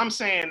no, but I'm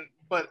saying,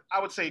 but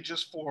I would say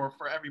just for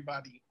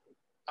everybody,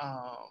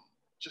 um,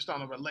 just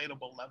on a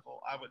relatable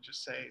level, I would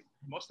just say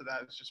most of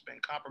that has just been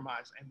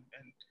compromise,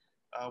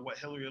 and what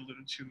Hillary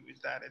alluded to is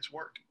that it's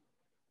work,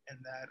 and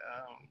that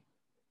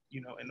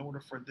in order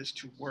for this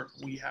to work,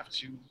 we have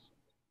to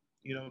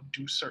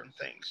do certain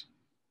things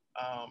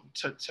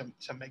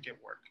to make it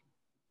work.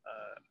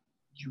 Uh,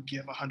 you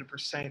give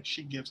 100%,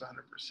 she gives 100%.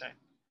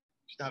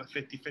 It's not a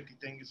 50-50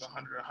 thing, it's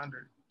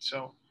 100-100.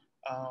 So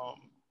um,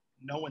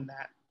 knowing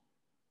that,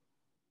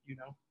 you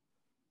know,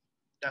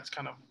 that's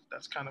kind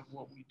of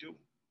what we do,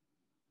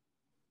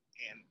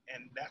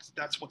 and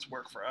that's what's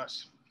worked for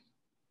us.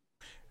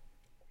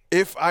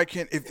 If I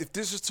can, if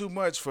this is too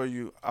much for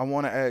you, I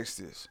want to ask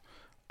this.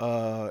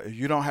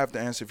 You don't have to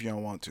answer if you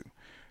don't want to.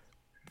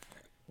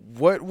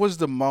 What was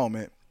the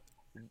moment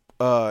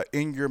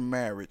in your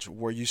marriage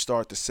where you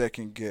start to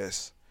second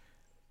guess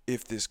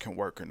if this can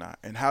work or not,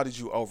 and how did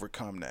you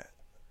overcome that?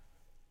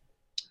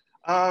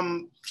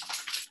 Um,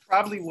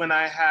 Probably when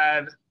I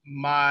had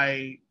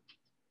my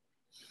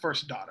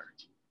first daughter.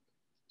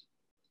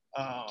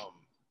 Um,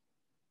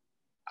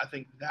 I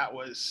think that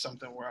was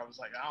something where I was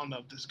like, I don't know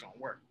if this is gonna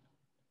work.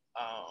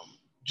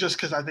 Just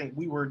because I think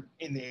we were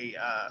in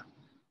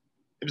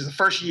it was the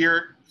first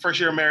year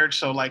of marriage,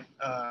 so like,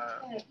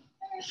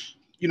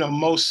 you know,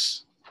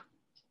 most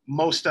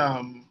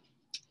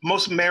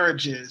most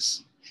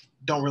marriages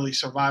don't really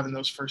survive in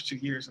those first 2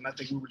 years, and I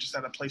think we were just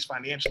at a place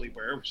financially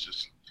where it was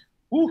just,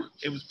 whew,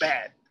 it was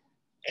bad.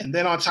 And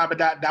then on top of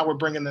that, we're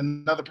bringing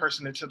another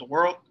person into the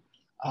world.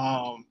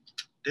 Um,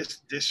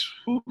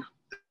 whew,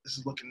 this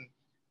is looking,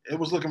 it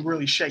was looking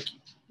really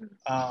shaky.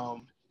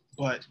 Um,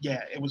 but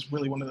yeah, it was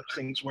really one of the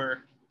things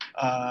where,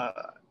 uh,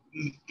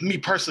 me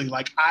personally,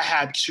 like I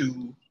had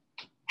to,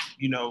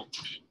 you know,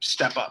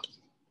 step up,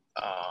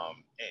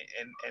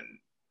 and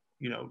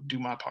you know, do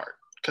my part,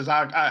 because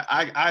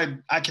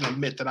I can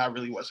admit that I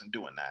really wasn't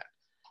doing that.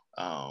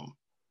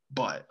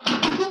 But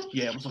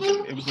yeah, it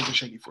was looking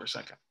shaky for a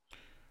second.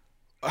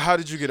 How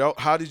did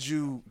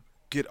you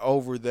get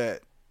over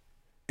that?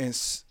 And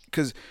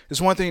because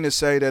it's one thing to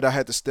say that I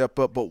had to step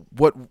up, but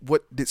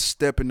what did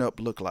stepping up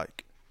look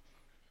like?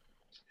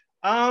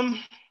 Um,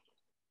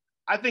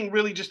 I think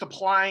really just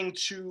applying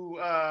to,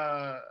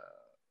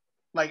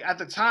 like at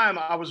the time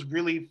I was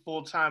really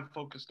full time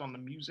focused on the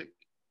music,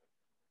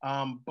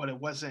 but it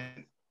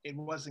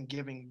wasn't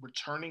giving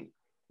returning,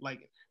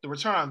 like the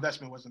return on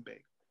investment wasn't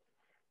big,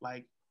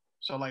 like,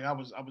 so like I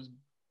was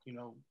you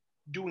know,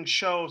 doing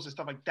shows and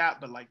stuff like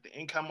that, but like the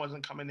income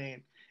wasn't coming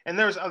in, and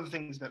there's other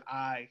things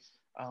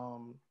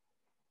um,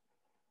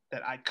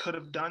 that I could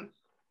have done,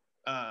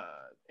 uh,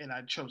 and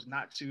I chose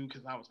not to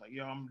because I was like,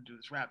 yo, I'm gonna do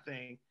this rap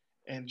thing,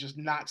 and just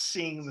not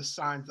seeing the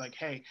signs like,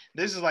 hey,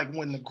 this is like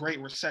when the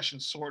Great Recession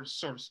sort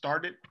of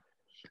started,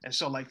 and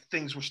so like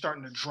things were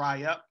starting to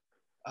dry up,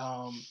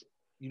 um,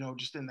 you know,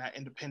 just in that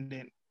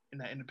independent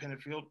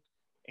field,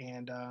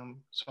 and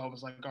so I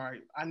was like, all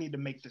right, I need to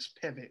make this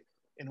pivot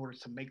in order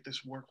to make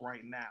this work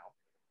right now.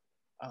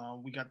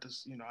 We got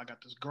this, you know, I got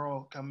this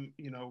girl come,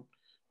 you know,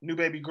 new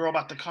baby girl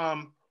about to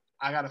come.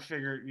 I gotta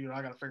figure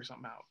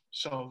something out.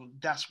 So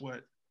that's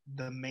what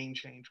the main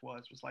change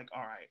was like,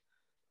 all right,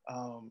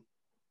 um,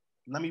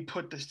 let me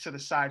put this to the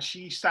side.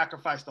 She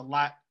sacrificed a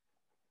lot,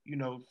 you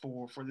know,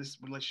 for this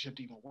relationship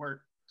to even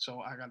work.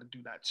 So I got to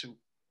do that too.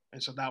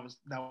 And so that was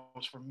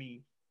for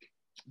me.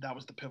 That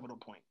was the pivotal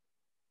point.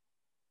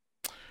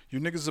 You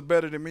niggas are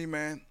better than me,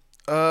 man.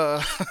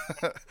 Uh,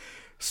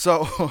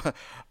 so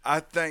I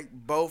thank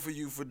both of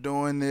you for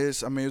doing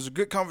this. I mean, it was a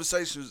good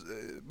conversation. It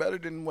was, better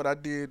than what I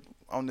did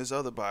on this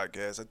other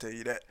podcast. I tell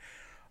you that.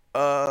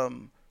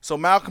 So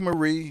Malcolm and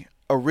Marie,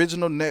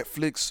 original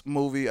Netflix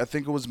movie. I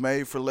think it was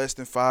made for less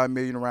than 5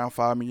 million, around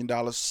 $5 million,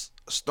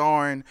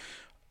 starring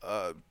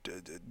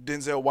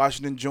Denzel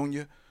Washington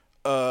Jr.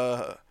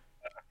 Uh,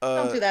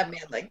 Don't uh, do that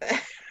man like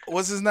that.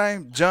 what's his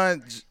name?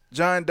 John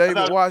I David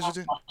thought,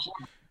 Washington.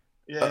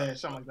 yeah, Uh, yeah,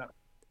 something like that.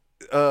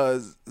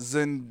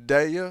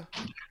 Zendaya.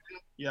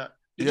 Yeah.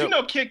 Did you Yep.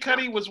 know Kid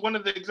Cudi was one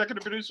of the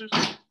executive producers?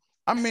 I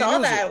I mean, it saw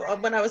was a,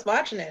 that when I was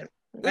watching it.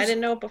 it I was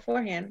didn't know it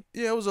beforehand.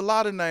 yeah, it was a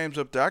lot of names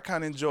up there. I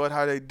kind of enjoyed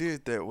how they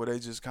did that, where they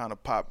just kind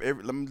of pop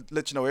every. Let me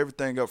let you know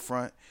everything up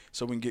front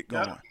so we can get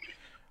Yeah. going.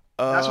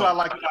 That's what Uh, I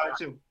like about it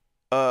too.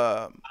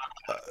 uh,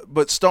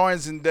 but starring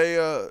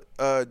Zendaya,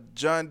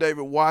 John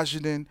David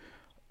Washington.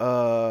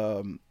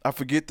 I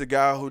forget the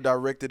guy who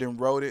directed and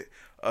wrote it.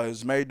 It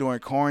was made during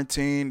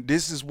quarantine.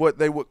 This is what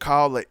they would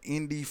call an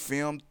indie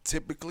film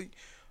typically.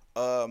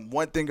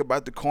 One thing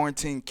about the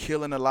quarantine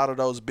killing a lot of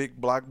those big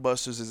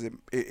blockbusters is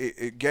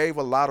it gave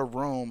a lot of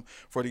room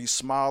for these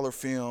smaller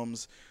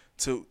films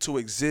to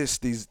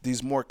exist.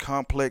 These more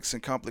complex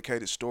and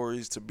complicated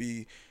stories to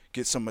be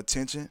get some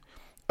attention.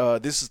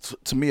 This is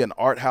to me an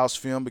art house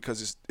film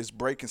because it's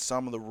breaking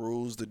some of the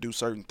rules to do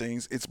certain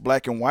things. It's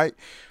black and white,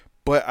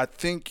 but I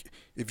think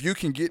if you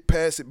can get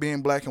past it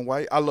being black and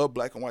white, I love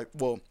black and white.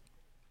 Well,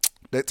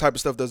 that type of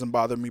stuff doesn't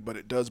bother me, but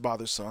it does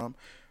bother some.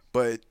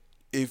 But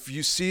if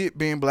you see it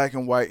being black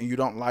and white and you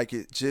don't like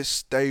it, just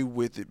stay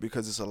with it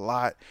because it's a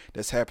lot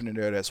that's happening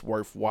there that's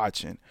worth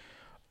watching.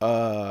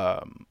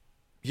 Um,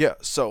 yeah,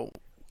 so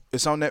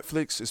it's on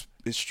Netflix.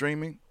 It's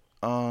streaming.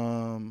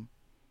 Um,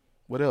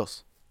 what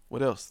else?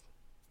 What else?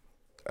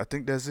 I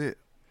think that's it.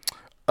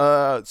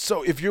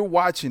 So if you're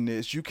watching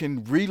this, you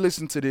can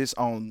re-listen to this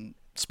on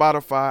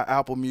Spotify,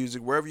 Apple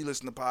Music, wherever you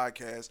listen to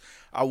podcasts.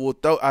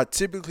 I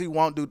typically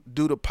won't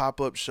do the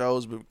pop-up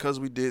shows, but because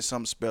we did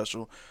something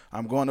special,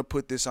 I'm going to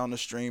put this on the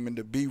stream and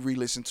to be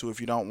re-listened to if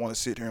you don't want to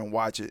sit here and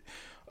watch it.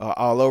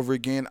 all over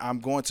again. I'm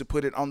going to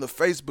put it on the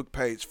Facebook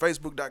page,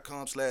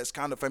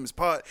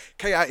 facebook.com/kindofamouspod,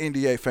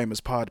 KINDA famous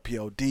pod,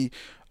 POD.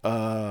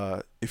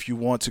 If you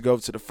want to go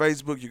to the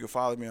Facebook, you can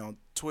follow me on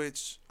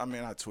Twitch. I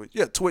mean, not Twitch.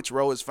 Yeah, Twitch,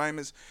 Ro is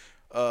famous.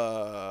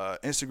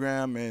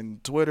 Instagram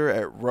and Twitter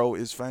at Ro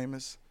is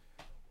famous.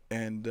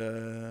 And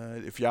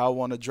if y'all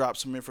want to drop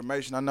some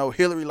information, I know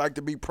Hillary like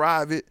to be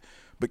private,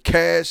 but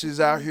Cash is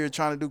out here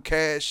trying to do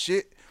Cash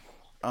shit.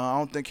 I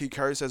don't think he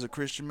cursed as a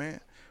Christian man,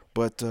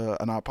 but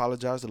and I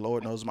apologize. The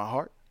Lord knows my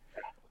heart.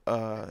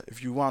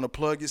 If you want to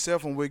plug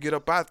yourself, and we'll get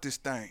up out this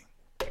thing.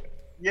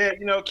 Yeah,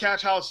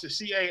 Cash Hollister,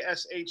 CashHollistah.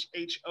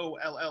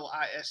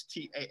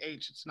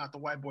 It's not the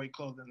white boy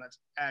clothing. That's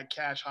at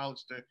Cash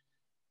Hollister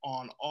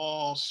on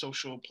all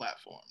social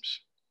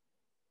platforms.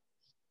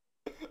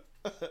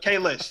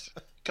 K-List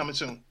coming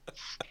soon.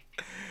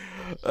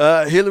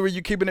 Hillary,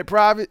 you keeping it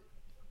private?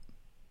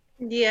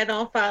 Yeah,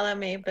 don't follow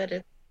me, but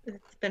it's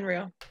been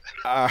real.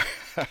 All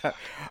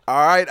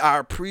right, I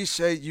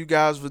appreciate you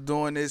guys for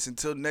doing this.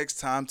 Until next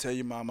time, tell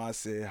your mama I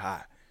said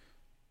hi.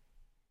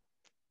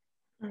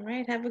 All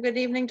right, have a good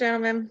evening,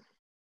 gentlemen.